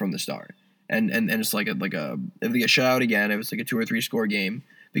from the start, and it's like a if they get shut out again, if it's like a 2 or 3 score game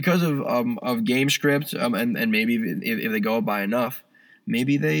because of game script, and maybe if they go up by enough,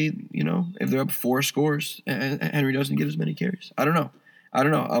 maybe they, if they're up 4 scores, Henry doesn't get as many carries. I don't know.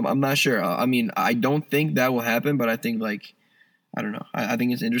 I'm not sure. I mean, I don't think that will happen, but I think I don't know. I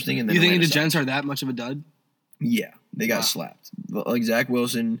think it's interesting. And then you think the Giants are that much of a dud? Yeah, they got slapped. Like Zach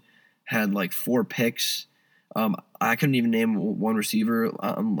Wilson had 4 picks. I couldn't even name one receiver.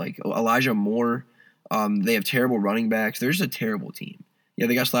 Like Elijah Moore. They have terrible running backs. They're just a terrible team. Yeah,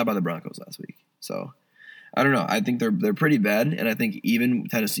 they got slapped by the Broncos last week. So I don't know. I think they're pretty bad, and I think even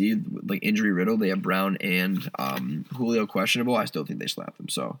Tennessee, injury riddled, they have Brown and Julio questionable. I still think they slapped them.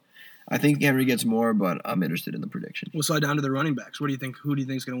 So I think Henry gets more, but I'm interested in the prediction. We'll slide down to the running backs. What do you think? Who do you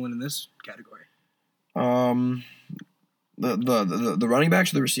think is going to win in this category? The running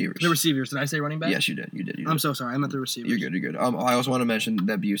backs or the receivers? The receivers. Did I say running back? Yes, you did. I'm so sorry. I meant the receivers. You're good. I also want to mention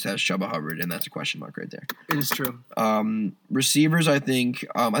that Buse has Chuba Hubbard, and that's a question mark right there. It is true. Receivers, I think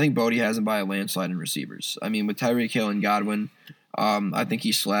Bodie has him by a landslide in receivers. I mean, with Tyreek Hill and Godwin, I think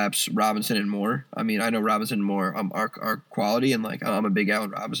he slaps Robinson and Moore. I mean, I know Robinson and Moore are quality, and I'm a big Allen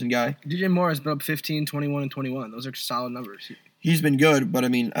Robinson guy. DJ Moore has been up 15, 21, and 21. Those are solid numbers. He's been good, but I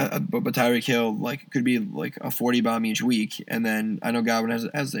mean, but Tyreek Hill could be a 40 bomb each week, and then I know Godwin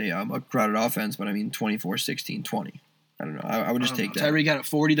has a crowded offense, but I mean 24, 16, 20. I don't know. I would just take that. Tyreek got it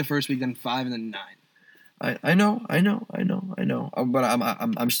 40 the first week, then 5, and then 9. I know. But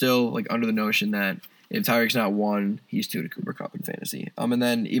I'm still under the notion that if Tyreek's not 1, he's 2 to Cooper Kupp in fantasy. And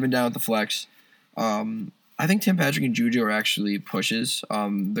then even down at the flex, I think Tim Patrick and Juju are actually pushes.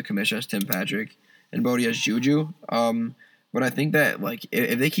 The commission has Tim Patrick and Bodie has Juju. But I think that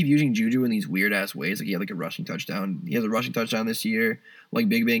if they keep using Juju in these weird ass ways, he had a rushing touchdown. He has a rushing touchdown this year.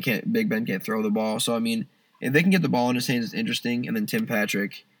 Big Ben can't throw the ball. So I mean, if they can get the ball in his hands, it's interesting. And then Tim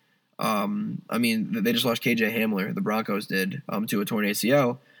Patrick, I mean, they just lost KJ Hamler. The Broncos did to a torn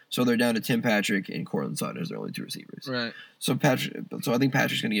ACL. So they're down to Tim Patrick and Courtland Sutton as their only 2 receivers. Right. So I think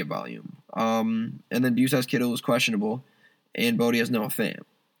Patrick's going to get volume. And then Buse has Kittle is questionable, and Bodie has Noah Fant.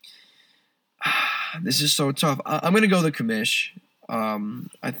 This is so tough. I'm going to go the commish.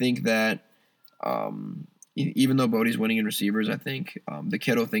 I think that even though Bodie's winning in receivers, I think the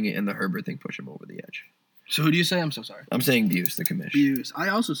Kittle thing and the Herbert thing push him over the edge. So who do you say? I'm so sorry. I'm saying Buse, the commish. Buse. I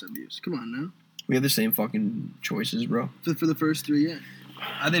also said Buse. Come on now. We have the same fucking choices, bro. For the first 3, yeah.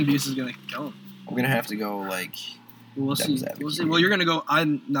 I think Buse is going to kill him. We're going to have to go We'll see. Well, you're going to go.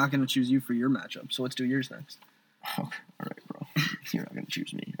 I'm not going to choose you for your matchup. So let's do yours next. Okay. All right, bro. You're not going to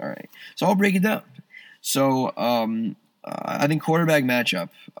choose me. All right. So I'll break it down. So I think quarterback matchup.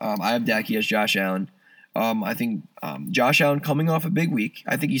 I have Dak. He has Josh Allen. I think Josh Allen coming off a big week.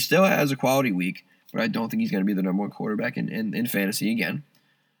 I think he still has a quality week, but I don't think he's going to be the number 1 quarterback in fantasy again.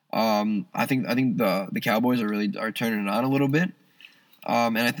 I think the Cowboys are turning it on a little bit.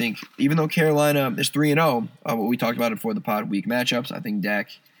 And I think even though Carolina is 3-0, what we talked about it before the pod week matchups, I think Dak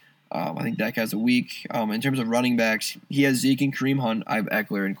has a week. In terms of running backs, he has Zeke and Kareem Hunt. I have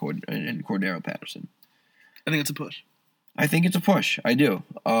Eckler and Cordero Patterson. I think it's a push. I think it's a push. I do.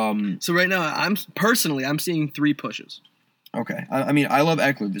 So right now, I'm seeing 3 pushes. Okay. I mean, I love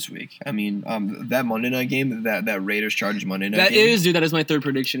Eckler this week. I mean, that Monday night game, that Raiders-Chargers Monday night game. That is my third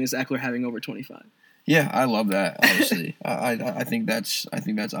prediction, is Eckler having over 25. Yeah, I love that, honestly. I think that's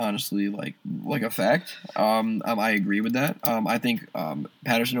honestly like a fact. I agree with that. I think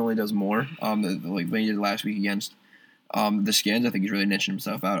Patterson only does more. Like he did last week against the Skins. I think he's really niching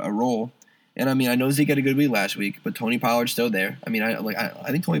himself out a role. And I mean, I know Zeke had a good week last week, but Tony Pollard's still there. I mean,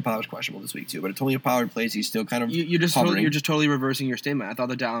 I think Tony Pollard's questionable this week too. But if Tony Pollard plays, he's still kind of you're just totally reversing your statement. I thought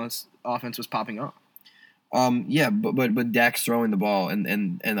the Dallas offense was popping up. Yeah, but Dak's throwing the ball,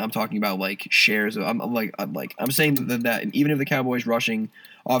 and I'm talking about shares. I'm saying that even if the Cowboys' rushing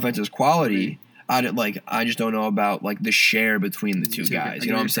offense is quality, I just don't know about the share between the two guys.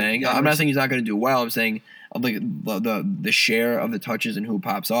 You know what I'm saying? I'm not saying he's not going to do well. I'm saying the share of the touches and who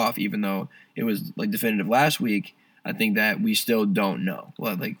pops off, even though it was definitive last week. I think that we still don't know.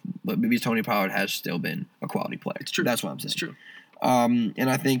 Maybe Tony Pollard has still been a quality player. It's true. That's what I'm saying. It's true. And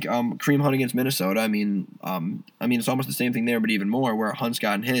I think Kareem Hunt against Minnesota. I mean, it's almost the same thing there, but even more. Where Hunt's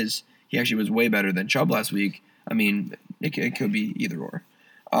gotten his, he actually was way better than Chubb last week. I mean, it could be either or.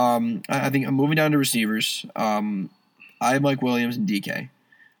 I think I'm moving down to receivers. I have Mike Williams and DK,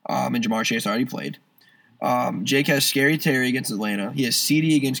 and Jamar Chase already played. Jake has Scary Terry against Atlanta. He has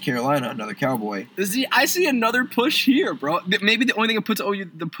CD against Carolina, another Cowboy. I see another push here, bro. Maybe the only thing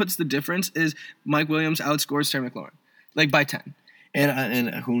that puts the difference is Mike Williams outscores Terry McLaurin, like by 10.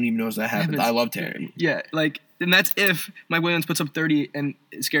 And who even knows that happens? I love Terry. Yeah, and that's if Mike Williams puts up 30 and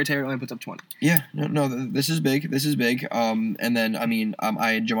Scary Terry only puts up 20. Yeah, no, this is big. And then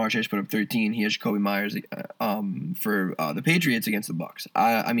I had Jamar Chase put up 13. He has Jacoby Myers for the Patriots against the Bucks.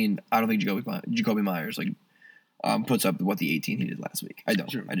 I don't think Jacoby Myers puts up what the 18 he did last week. I don't.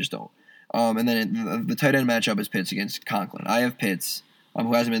 Sure. I just don't. And then the tight end matchup is Pitts against Conklin. I have Pitts,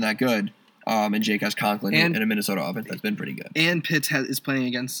 who hasn't been that good. And Jake has Conklin in a Minnesota offense that's been pretty good. And Pitts is playing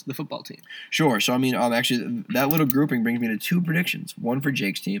against the football team. Sure. So, actually, that little grouping brings me to 2 predictions. One for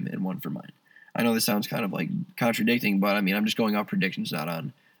Jake's team and one for mine. I know this sounds kind of contradicting, but I'm just going off predictions, not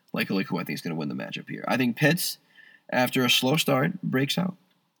on who I think is going to win the matchup here. I think Pitts, after a slow start, breaks out.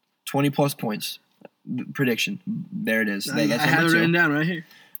 20-plus points. Prediction. There it is. I have it written down right here.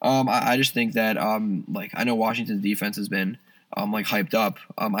 I just think that, I know Washington's defense has been hyped up.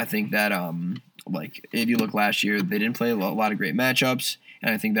 I think that if you look last year, they didn't play a lot of great matchups,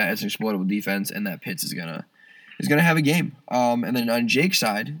 and I think that it's an explodable defense, and that Pitts is gonna have a game. And then on Jake's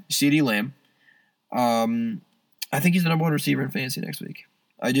side, CeeDee Lamb, I think he's the number 1 receiver in fantasy next week.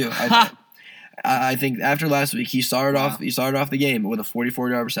 I do. I think after last week, he started off the game with a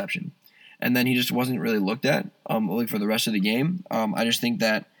 44-yard reception, and then he just wasn't really looked at for the rest of the game. I just think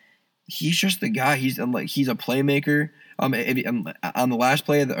that he's just the guy. He's a playmaker. On the last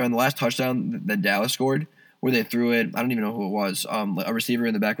play or on the last touchdown that Dallas scored, where they threw it, I don't even know who it was. A receiver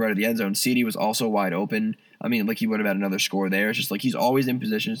in the back right of the end zone. CD was also wide open. He would have had another score there. It's just he's always in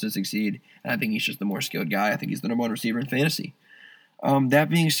positions to succeed, and I think he's just the more skilled guy. I think he's the number 1 receiver in fantasy. That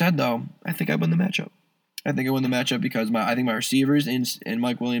being said, though, I think I win the matchup. I think I win the matchup because I think my receivers in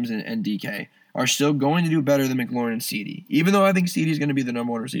Mike Williams and DK are still going to do better than McLaurin and CD. Even though I think CD is going to be the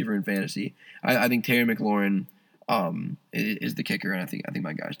number 1 receiver in fantasy, I think Terry McLaurin is the kicker, and I think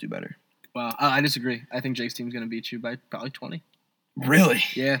my guys do better. Wow, I disagree. I think Jake's team's going to beat you by probably 20. Really?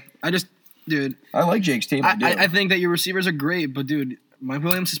 Yeah. Dude. I like Jake's team. I think that your receivers are great, but, dude, Mike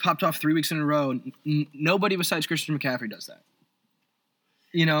Williams has popped off 3 weeks in a row. Nobody besides Christian McCaffrey does that.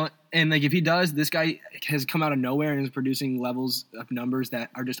 And if he does, this guy has come out of nowhere and is producing levels of numbers that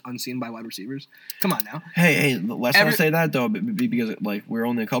are just unseen by wide receivers. Come on now. Hey, let's not say that though, because we're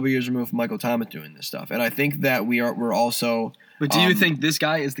only a couple years removed from Michael Thomas doing this stuff, and I think that we're also. But do you think this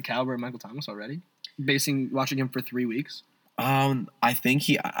guy is the caliber of Michael Thomas already? Watching him for 3 weeks. I think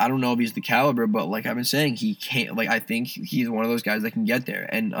I don't know if he's the caliber, but like I've been saying, he can't. I think he's one of those guys that can get there,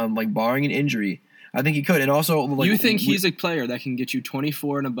 and barring an injury. I think he could, and also you think he's a player that can get you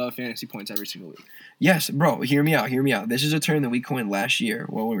 24 and above fantasy points every single week? Yes, bro. Hear me out. This is a term that we coined last year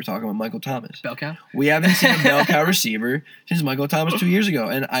when we were talking about Michael Thomas. Bell cow. We haven't seen a bell cow receiver since Michael Thomas 2 years ago,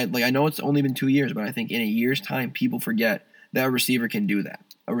 and I know it's only been 2 years, but I think in a year's time, people forget that a receiver can do that.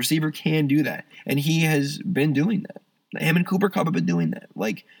 A receiver can do that, and he has been doing that. Him and Cooper Kupp have been doing that.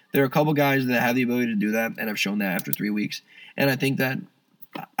 There are a couple guys that have the ability to do that and have shown that after 3 weeks, and I think that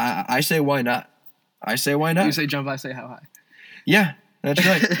I say why not. I say why not? You say jump, I say how high. Yeah, that's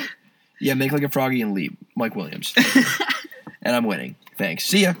right. Yeah, make like a froggy and leap, Mike Williams. And I'm winning. Thanks.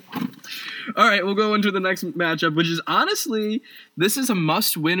 See ya. All right, we'll go into the next matchup, which is honestly, this is a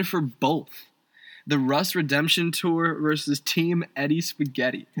must-win for both. The Russ Redemption Tour versus Team Eddie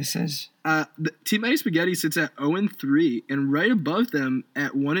Spaghetti. This is Team Eddie Spaghetti sits at 0-3, and right above them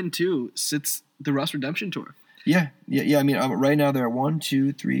at 1-2 sits the Russ Redemption Tour. Yeah. Right now there are 1,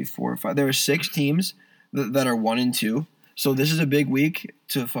 2, 3, 4, 5. There are 6 teams that are 1-2. So this is a big week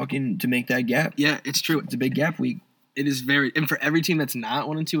to make that gap. Yeah, it's true. It's a big gap week. It is and for every team that's not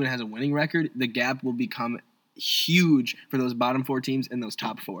 1-2 and has a winning record, the gap will become huge for those bottom 4 teams and those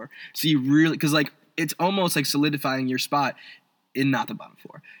top 4. So you really, because it's almost like solidifying your spot in not the bottom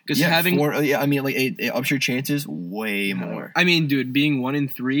 4. Because it ups your chances way more. Dude, being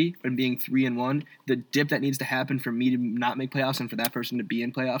 1-3 and being 3-1, the dip that needs to happen for me to not make playoffs and for that person to be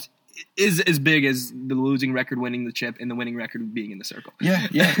in playoffs is as big as the losing record winning the chip and the winning record being in the circle. Yeah.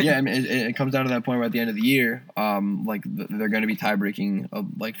 It comes down to that point where at the end of the year, they're going to be tie breaking,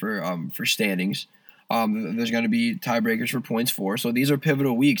 for standings. There's going to be tiebreakers for points for. So these are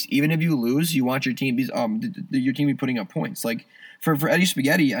pivotal weeks. Even if you lose, you want your team your team be putting up points. For Eddie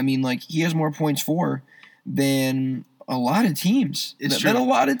Spaghetti, he has more points for than a lot of teams. Than a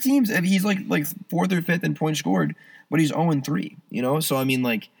lot of teams. He's like 4th or 5th in points scored, but he's 0-3. So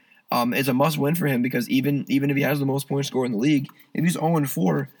it's a must win for him because even if he has the most points scored in the league, if he's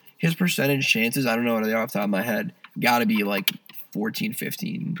 0-4, his percentage chances, I don't know what they are off the top of my head, got to be 14,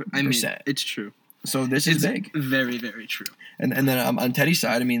 15%. It's true. So this is big. Very, very true. And then on Teddy's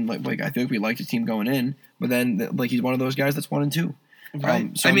side, I mean, like I feel like we liked his team going in, but then like he's one of those guys that's 1-2.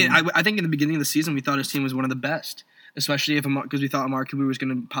 Right. So I think in the beginning of the season we thought his team was one of the best, especially because we thought Amari Cooper was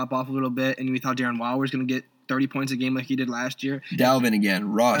going to pop off a little bit, and we thought Darren Waller was going to get 30 points a game like he did last year. Dalvin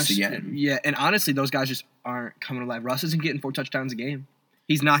again, Russ again. Yeah, and honestly, those guys just aren't coming alive. Russ isn't getting 4 touchdowns a game.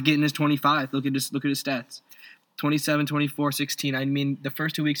 He's not getting his 25. Look at his stats. 27, 24, 16. I mean, the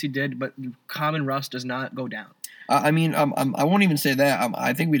first 2 weeks he did, but common Russ does not go down. I mean, I won't even say that.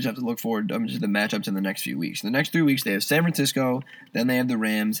 I think we just have to look forward to the matchups in the next few weeks. The next 3 weeks, they have San Francisco, then they have the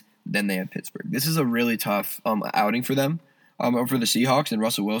Rams, then they have Pittsburgh. This is a really tough outing for them, for the Seahawks and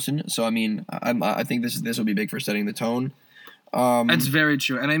Russell Wilson. So, I mean, I think this will be big for setting the tone. That's very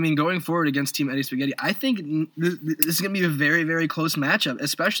true. And, I mean, going forward against Team Eddie Spaghetti, I think this is going to be a very, very close matchup,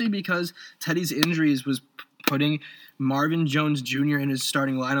 especially because Teddy's injuries was putting Marvin Jones Jr. in his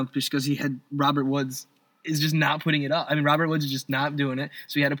starting lineup because he had Robert Woods is just not putting it up. I mean, Robert Woods is just not doing it.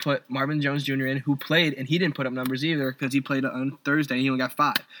 So he had to put Marvin Jones Jr. in, who played, and he didn't put up numbers either because he played on Thursday and he only got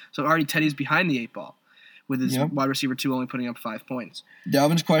 5. So already Teddy's behind the 8 ball with his wide receiver 2 only putting up 5 points.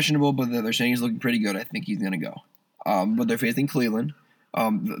 Dalvin's questionable, but they're saying he's looking pretty good. I think he's going to go. But they're facing Cleveland.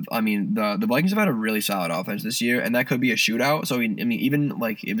 I mean, the Vikings have had a really solid offense this year, and that could be a shootout. So, I mean, even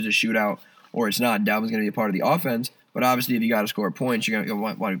like if it's a shootout or it's not, Dalvin's going to be a part of the offense. But obviously, if you got to score points, you're going to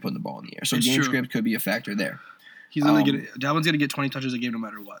want to be putting the ball in the air. So game script could be a factor there. He's Dalvin's going to get 20 touches a game no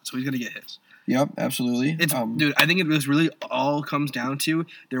matter what. So he's going to get his. Yep, absolutely. Dude, I think this really all comes down to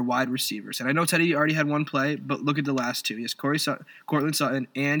their wide receivers. And I know Teddy already had 1 play, but look at the last 2. He has Courtland Sutton,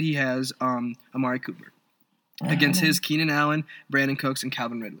 and he has Amari Cooper against his Keenan Allen, Brandon Cooks, and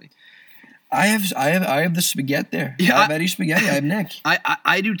Calvin Ridley. I have the spaghetti there. Yeah, I have Eddie Spaghetti. I have Nick.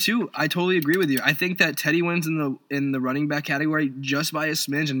 I do too. I totally agree with you. I think that Teddy wins in the running back category just by a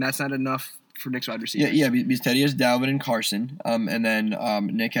smidge, and that's not enough for Nick's wide receiver. Yeah, because Teddy has Dalvin and Carson, and then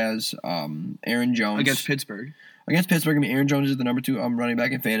Nick has Aaron Jones against Pittsburgh. Against Pittsburgh, I mean, Aaron Jones is the number 2 running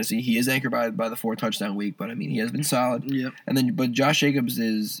back in fantasy. He is anchored by the 4 touchdown week, but I mean, he has been solid. Yep. But Josh Jacobs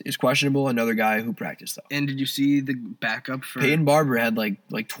is questionable. Another guy who practiced though. And did you see the backup for Peyton Barber had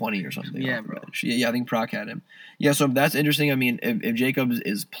like 20 or something? Yeah, bro. Yeah, I think Proc had him. Yeah, so that's interesting. I mean, if Jacobs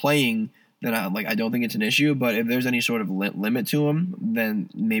is playing, then I don't think it's an issue. But if there's any sort of limit to him, then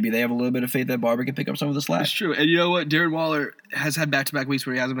maybe they have a little bit of faith that Barber can pick up some of the slack. That's true. And you know what? Darren Waller has had back-to-back weeks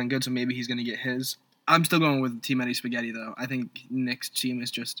where he hasn't been good, so maybe he's going to get his. I'm still going with Team Eddie Spaghetti, though. I think Nick's team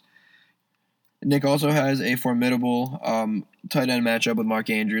is just... Nick also has a formidable tight end matchup with Mark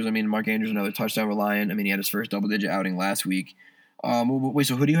Andrews. I mean, Mark Andrews, another touchdown reliant. I mean, he had his first double-digit outing last week. Wait,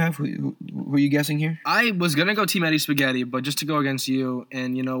 so who do you have? Who are you guessing here? I was going to go Team Eddie Spaghetti, but just to go against you,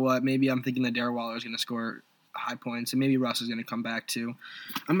 and you know what? Maybe I'm thinking that Darren Waller is going to score high points, and maybe Russ is going to come back, too.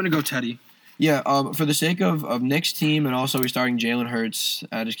 I'm going to go Teddy. Yeah, for the sake of Nick's team, and also we're starting Jalen Hurts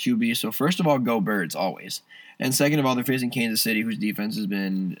at his QB. So first of all, go Birds always, and second of all, they're facing Kansas City, whose defense has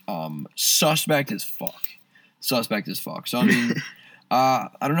been suspect as fuck. So I mean, I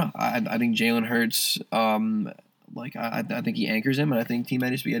don't know. I think Jalen Hurts, I think he anchors him, and I think Team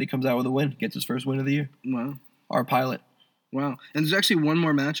Eddie Spaghetti comes out with a win, gets his first win of the year. Wow, our pilot. Wow, and there's actually one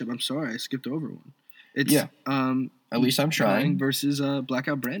more matchup. I'm sorry, I skipped over one. It's at least I'm trying. Versus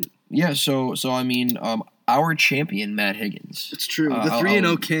Blackout Brandon. Yeah, so I mean, our champion Matt Higgins. It's true. The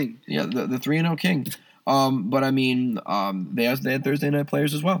 3-0 king. Yeah, the 3-0 king. But I mean, they had Thursday night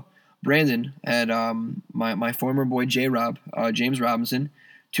players as well. Brandon had my former boy James Robinson,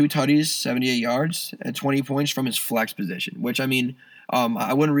 2 tutties, 78 yards, and 20 points from his flex position. Which I mean,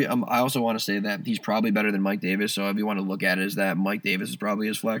 I wouldn't. I also want to say that he's probably better than Mike Davis. So if you want to look at it as that, Mike Davis is probably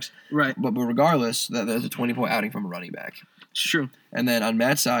his flex. Right. But regardless, there's a 20-point outing from a running back. It's true. And then on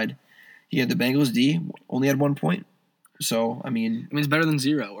Matt's side, he had the Bengals D, only had 1 point. So I mean, it's better than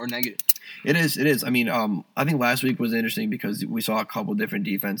 0 or negative. It is. I mean, I think last week was interesting because we saw a couple different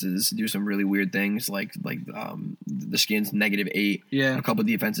defenses do some really weird things, like the Skins -8. Yeah. A couple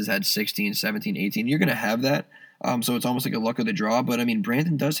defenses had 16, 17, 18. You're gonna have that. So it's almost like a luck of the draw. But I mean,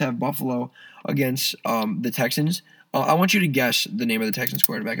 Brandon does have Buffalo against the Texans. I want you to guess the name of the Texans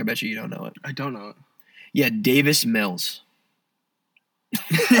quarterback. I bet you don't know it. I don't know it. Yeah, Davis Mills.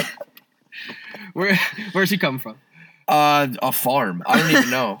 Where's he come from? A farm. I don't even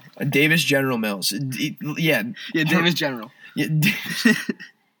know. Davis General Mills. Yeah, Davis General. Yeah,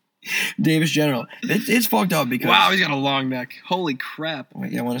 Davis General. It's fucked up because wow, he's got a long neck. Holy crap!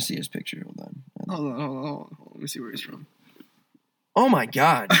 Wait, I want to see his picture. Hold on. Hold on. Let me see where he's from. Oh my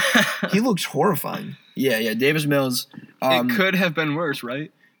god, he looks horrifying. Yeah. Davis Mills. It could have been worse,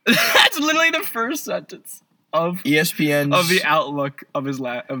 right? That's literally the first sentence. of ESPN of the outlook of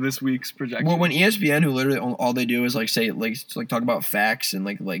of this week's projection. Well, when ESPN, who literally all they do is like say like talk about facts and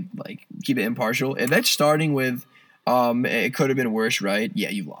like keep it impartial. If that's starting with, it could have been worse, right? Yeah,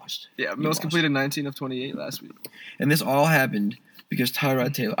 you lost. Yeah, Mills completed 19 of 28 last week, and this all happened because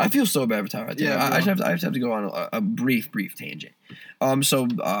Tyrod Taylor. I feel so bad for Tyrod Taylor. Yeah, I just have to go on a brief tangent.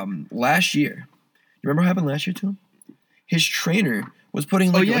 Last year, you remember what happened last year to him? His trainer was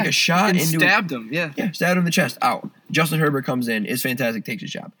putting like a shot and into stabbed him. Yeah, stabbed him in the chest. Out. Justin Herbert comes in, is fantastic, takes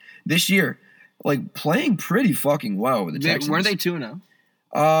his job. This year, like playing pretty fucking well with the Texans. Weren't they 2-0?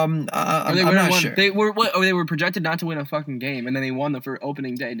 I'm not sure. They were projected not to win a fucking game, and then they won for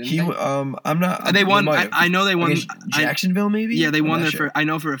opening day. Didn't they? I'm not. They won. I know they won. Jacksonville, maybe. Yeah, they won their first. I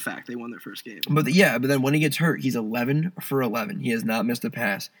know for a fact they won their first game. But then when he gets hurt, he's 11 for 11. He has not missed a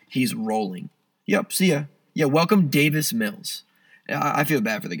pass. He's rolling. Yep. See ya. Yeah. Welcome, Davis Mills. I feel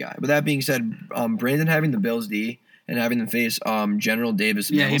bad for the guy. But that being said, Brandon having the Bills D and having them face General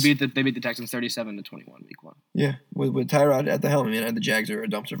Davis Mills. Yeah, they beat the Texans 37-21 week 1. Yeah, with Tyrod at the helm. I mean, and the Jags are a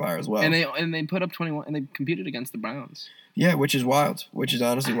dumpster fire as well. And they put up 21 and they competed against the Browns. Yeah, which is wild. Which is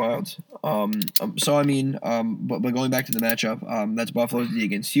honestly wild. So I mean, but going back to the matchup, that's Buffalo's D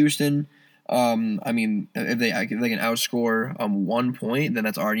against Houston. I mean, if they can outscore 1 point, then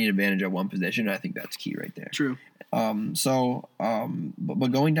that's already an advantage at one position. And I think that's key right there. True. But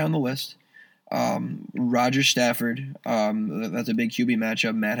going down the list, Rodgers Stafford, that's a big QB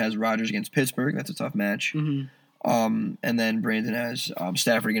matchup. Matt has Rodgers against Pittsburgh. That's a tough match. Mm-hmm. And then Brandon has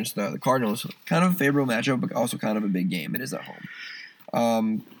Stafford against the Cardinals. Kind of a favorable matchup, but also kind of a big game. It is at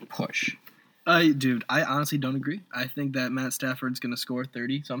home. Push. I honestly don't agree. I think that Matt Stafford's going to score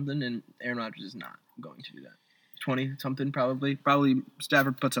 30-something, and Aaron Rodgers is not going to do that. 20-something probably. Probably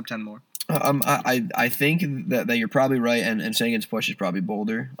Stafford puts up 10 more. I think that you're probably right, and saying it's push is probably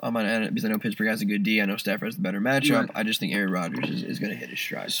bolder. Because I know Pittsburgh has a good D. I know Stafford has the better matchup. Right. I just think Aaron Rodgers is going to hit his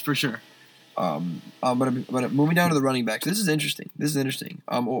stride. For sure. But moving down to the running backs, this is interesting.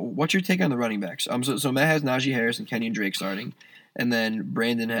 What's your take on the running backs? So Matt has Najee Harris and Kenyon Drake starting. And then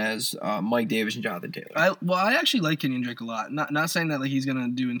Brandon has Mike Davis and Jonathan Taylor. I actually like Kenyon Drake a lot. Not saying that like he's gonna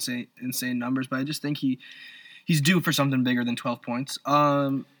do insane numbers, but I just think he's due for something bigger than 12 points.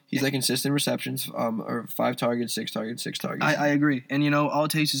 He's like consistent receptions, or 5 targets, 6 targets, 6 targets. I agree, and all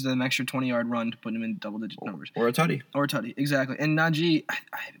it takes is an extra 20-yard run to put him in double-digit numbers. Or a tutty, exactly. And Najee, I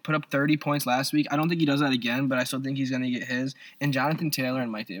put up 30 points last week. I don't think he does that again, but I still think he's gonna get his. And Jonathan Taylor and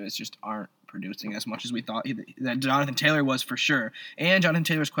Mike Davis just aren't producing as much as we thought that Jonathan Taylor was for sure. And Jonathan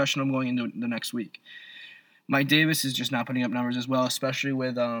Taylor's questionable going into the next week. Mike Davis is just not putting up numbers as well, especially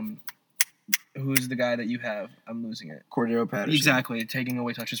with who's the guy that you have? I'm losing it. Cordero Patterson. Exactly, taking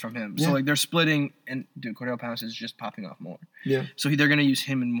away touches from him. Yeah. So like they're splitting, and Cordero Patterson is just popping off more. Yeah. So they're going to use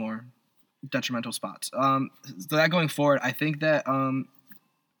him in more detrimental spots. So that going forward, I think that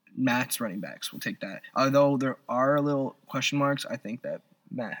Matt's running backs will take that. Although there are little question marks, I think that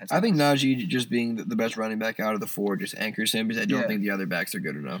Matt has. I think Najee just being the best running back out of the 4 just anchors him because I don't think the other backs are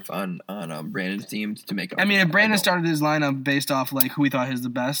good enough on Brandon's team to make up. I mean, if Brandon started his lineup based off like who he thought is the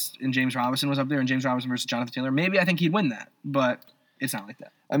best, and James Robinson was up there, and James Robinson versus Jonathan Taylor, maybe I think he'd win that. But it's not like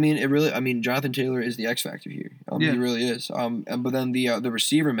that. I mean, Jonathan Taylor is the X factor here. He really is. But then the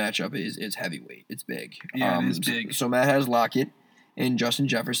receiver matchup is heavyweight. It's big. Yeah, it is big. So Matt has Lockett and Justin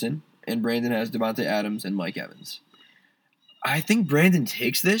Jefferson, and Brandon has Devontae Adams and Mike Evans. I think Brandon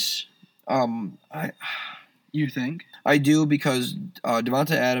takes this. You think? I do because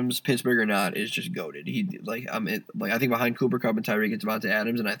Devontae Adams, Pittsburgh or not, is just goated. I think behind Cooper Kupp and Tyreek it's Devontae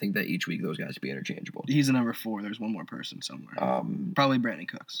Adams, and I think that each week those guys will be interchangeable. He's a number 4. There's one more person somewhere. Probably Brandon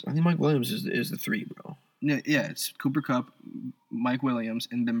Cooks. I think Mike Williams is the 3, bro. Yeah, it's Cooper Kupp, Mike Williams,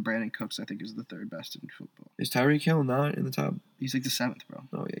 and then Brandon Cooks. I think is the 3rd best in football. Is Tyreek Hill not in the top? He's like the 7th, bro.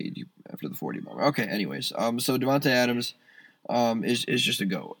 Oh yeah, you after the 40 mark. Okay, anyways, so Devontae Adams. Is just a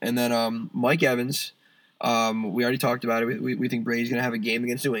go. And then Mike Evans, we already talked about it. We think Brady's going to have a game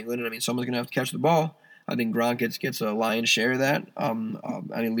against New England. And I mean, someone's going to have to catch the ball. I think Gronk gets a lion's share of that. I mean,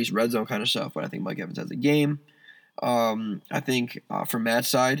 at least red zone kind of stuff. But I think Mike Evans has a game. I think from Matt's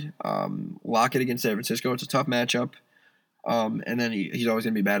side, Lockett against San Francisco, it's a tough matchup. And then he's always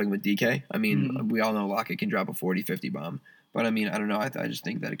going to be battling with DK. I mean, we all know Lockett can drop a 40-50 bomb. But I mean, I don't know. I just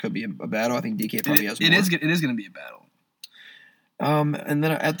think that it could be a battle. I think DK probably has more. It is going to be a battle. And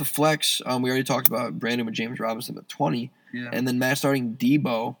then at the flex, we already talked about Brandon with James Robinson at 20. Yeah. And then Matt starting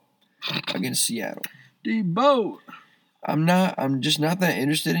Debo against Seattle. Debo. I'm just not that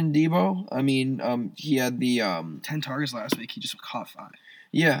interested in Debo. I mean, he had the 10 targets last week. He just caught 5.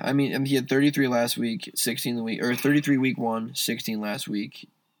 Yeah, I mean, he had 33 last week, 16 the week, or 33 week 1, 16 last week.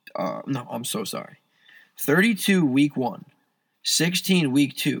 No, I'm so sorry. 32 week 1, 16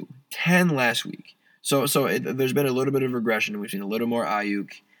 week 2, 10 last week. So there's been a little bit of regression. We've seen a little more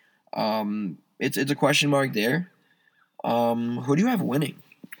Ayuk. It's a question mark there. Who do you have winning?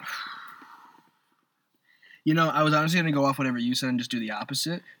 I was honestly going to go off whatever you said and just do the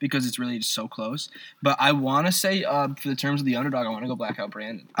opposite because it's really just so close. But I want to say, for the terms of the underdog, I want to go Blackout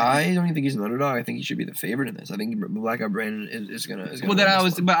Brandon. I don't even think he's an underdog. I think he should be the favorite in this. I think Blackout Brandon is gonna. Well, then I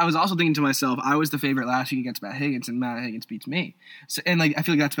was also thinking to myself, I was the favorite last week against Matt Higgins, and Matt Higgins beats me. So, and I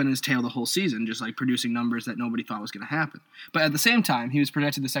feel like that's been his tail the whole season, just producing numbers that nobody thought was going to happen. But at the same time, he was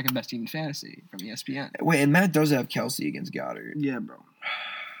projected the second best team in fantasy from ESPN. Wait, and Matt does have Kelsey against Goddard. Yeah, bro.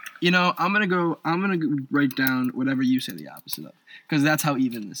 I'm gonna go write down whatever you say the opposite of, because that's how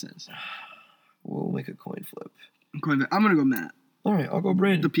even this is. We'll make a coin flip. I'm gonna go Matt. All right, I'll go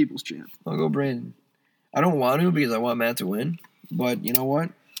Brandon. The people's champ. I'll go Brandon. I don't want to because I want Matt to win, but you know what?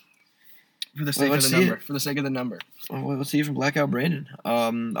 For the sake of the number. For the sake of the number. Well, let's see from Blackout Brandon.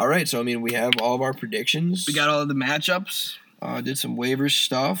 All right, so we have all of our predictions. We got all of the matchups. Did some waiver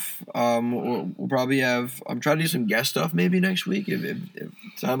stuff. We'll probably have. I'm trying to do some guest stuff maybe next week if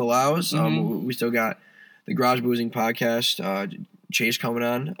time allows. We still got the Garage Boozing podcast. Chase coming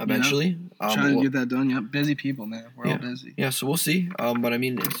on eventually. Trying to get that done. Yep, busy people, man. We're all busy. Yeah, so we'll see. But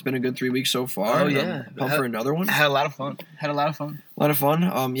it's been a good 3 weeks so far. Oh yeah, pumped for another one. Had a lot of fun. A lot of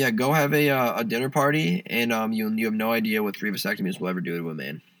fun. Go have a dinner party, and you have no idea what 3 vasectomies will ever do to a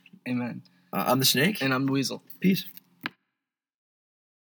man. Amen. I'm the Snake, and I'm the Weasel. Peace.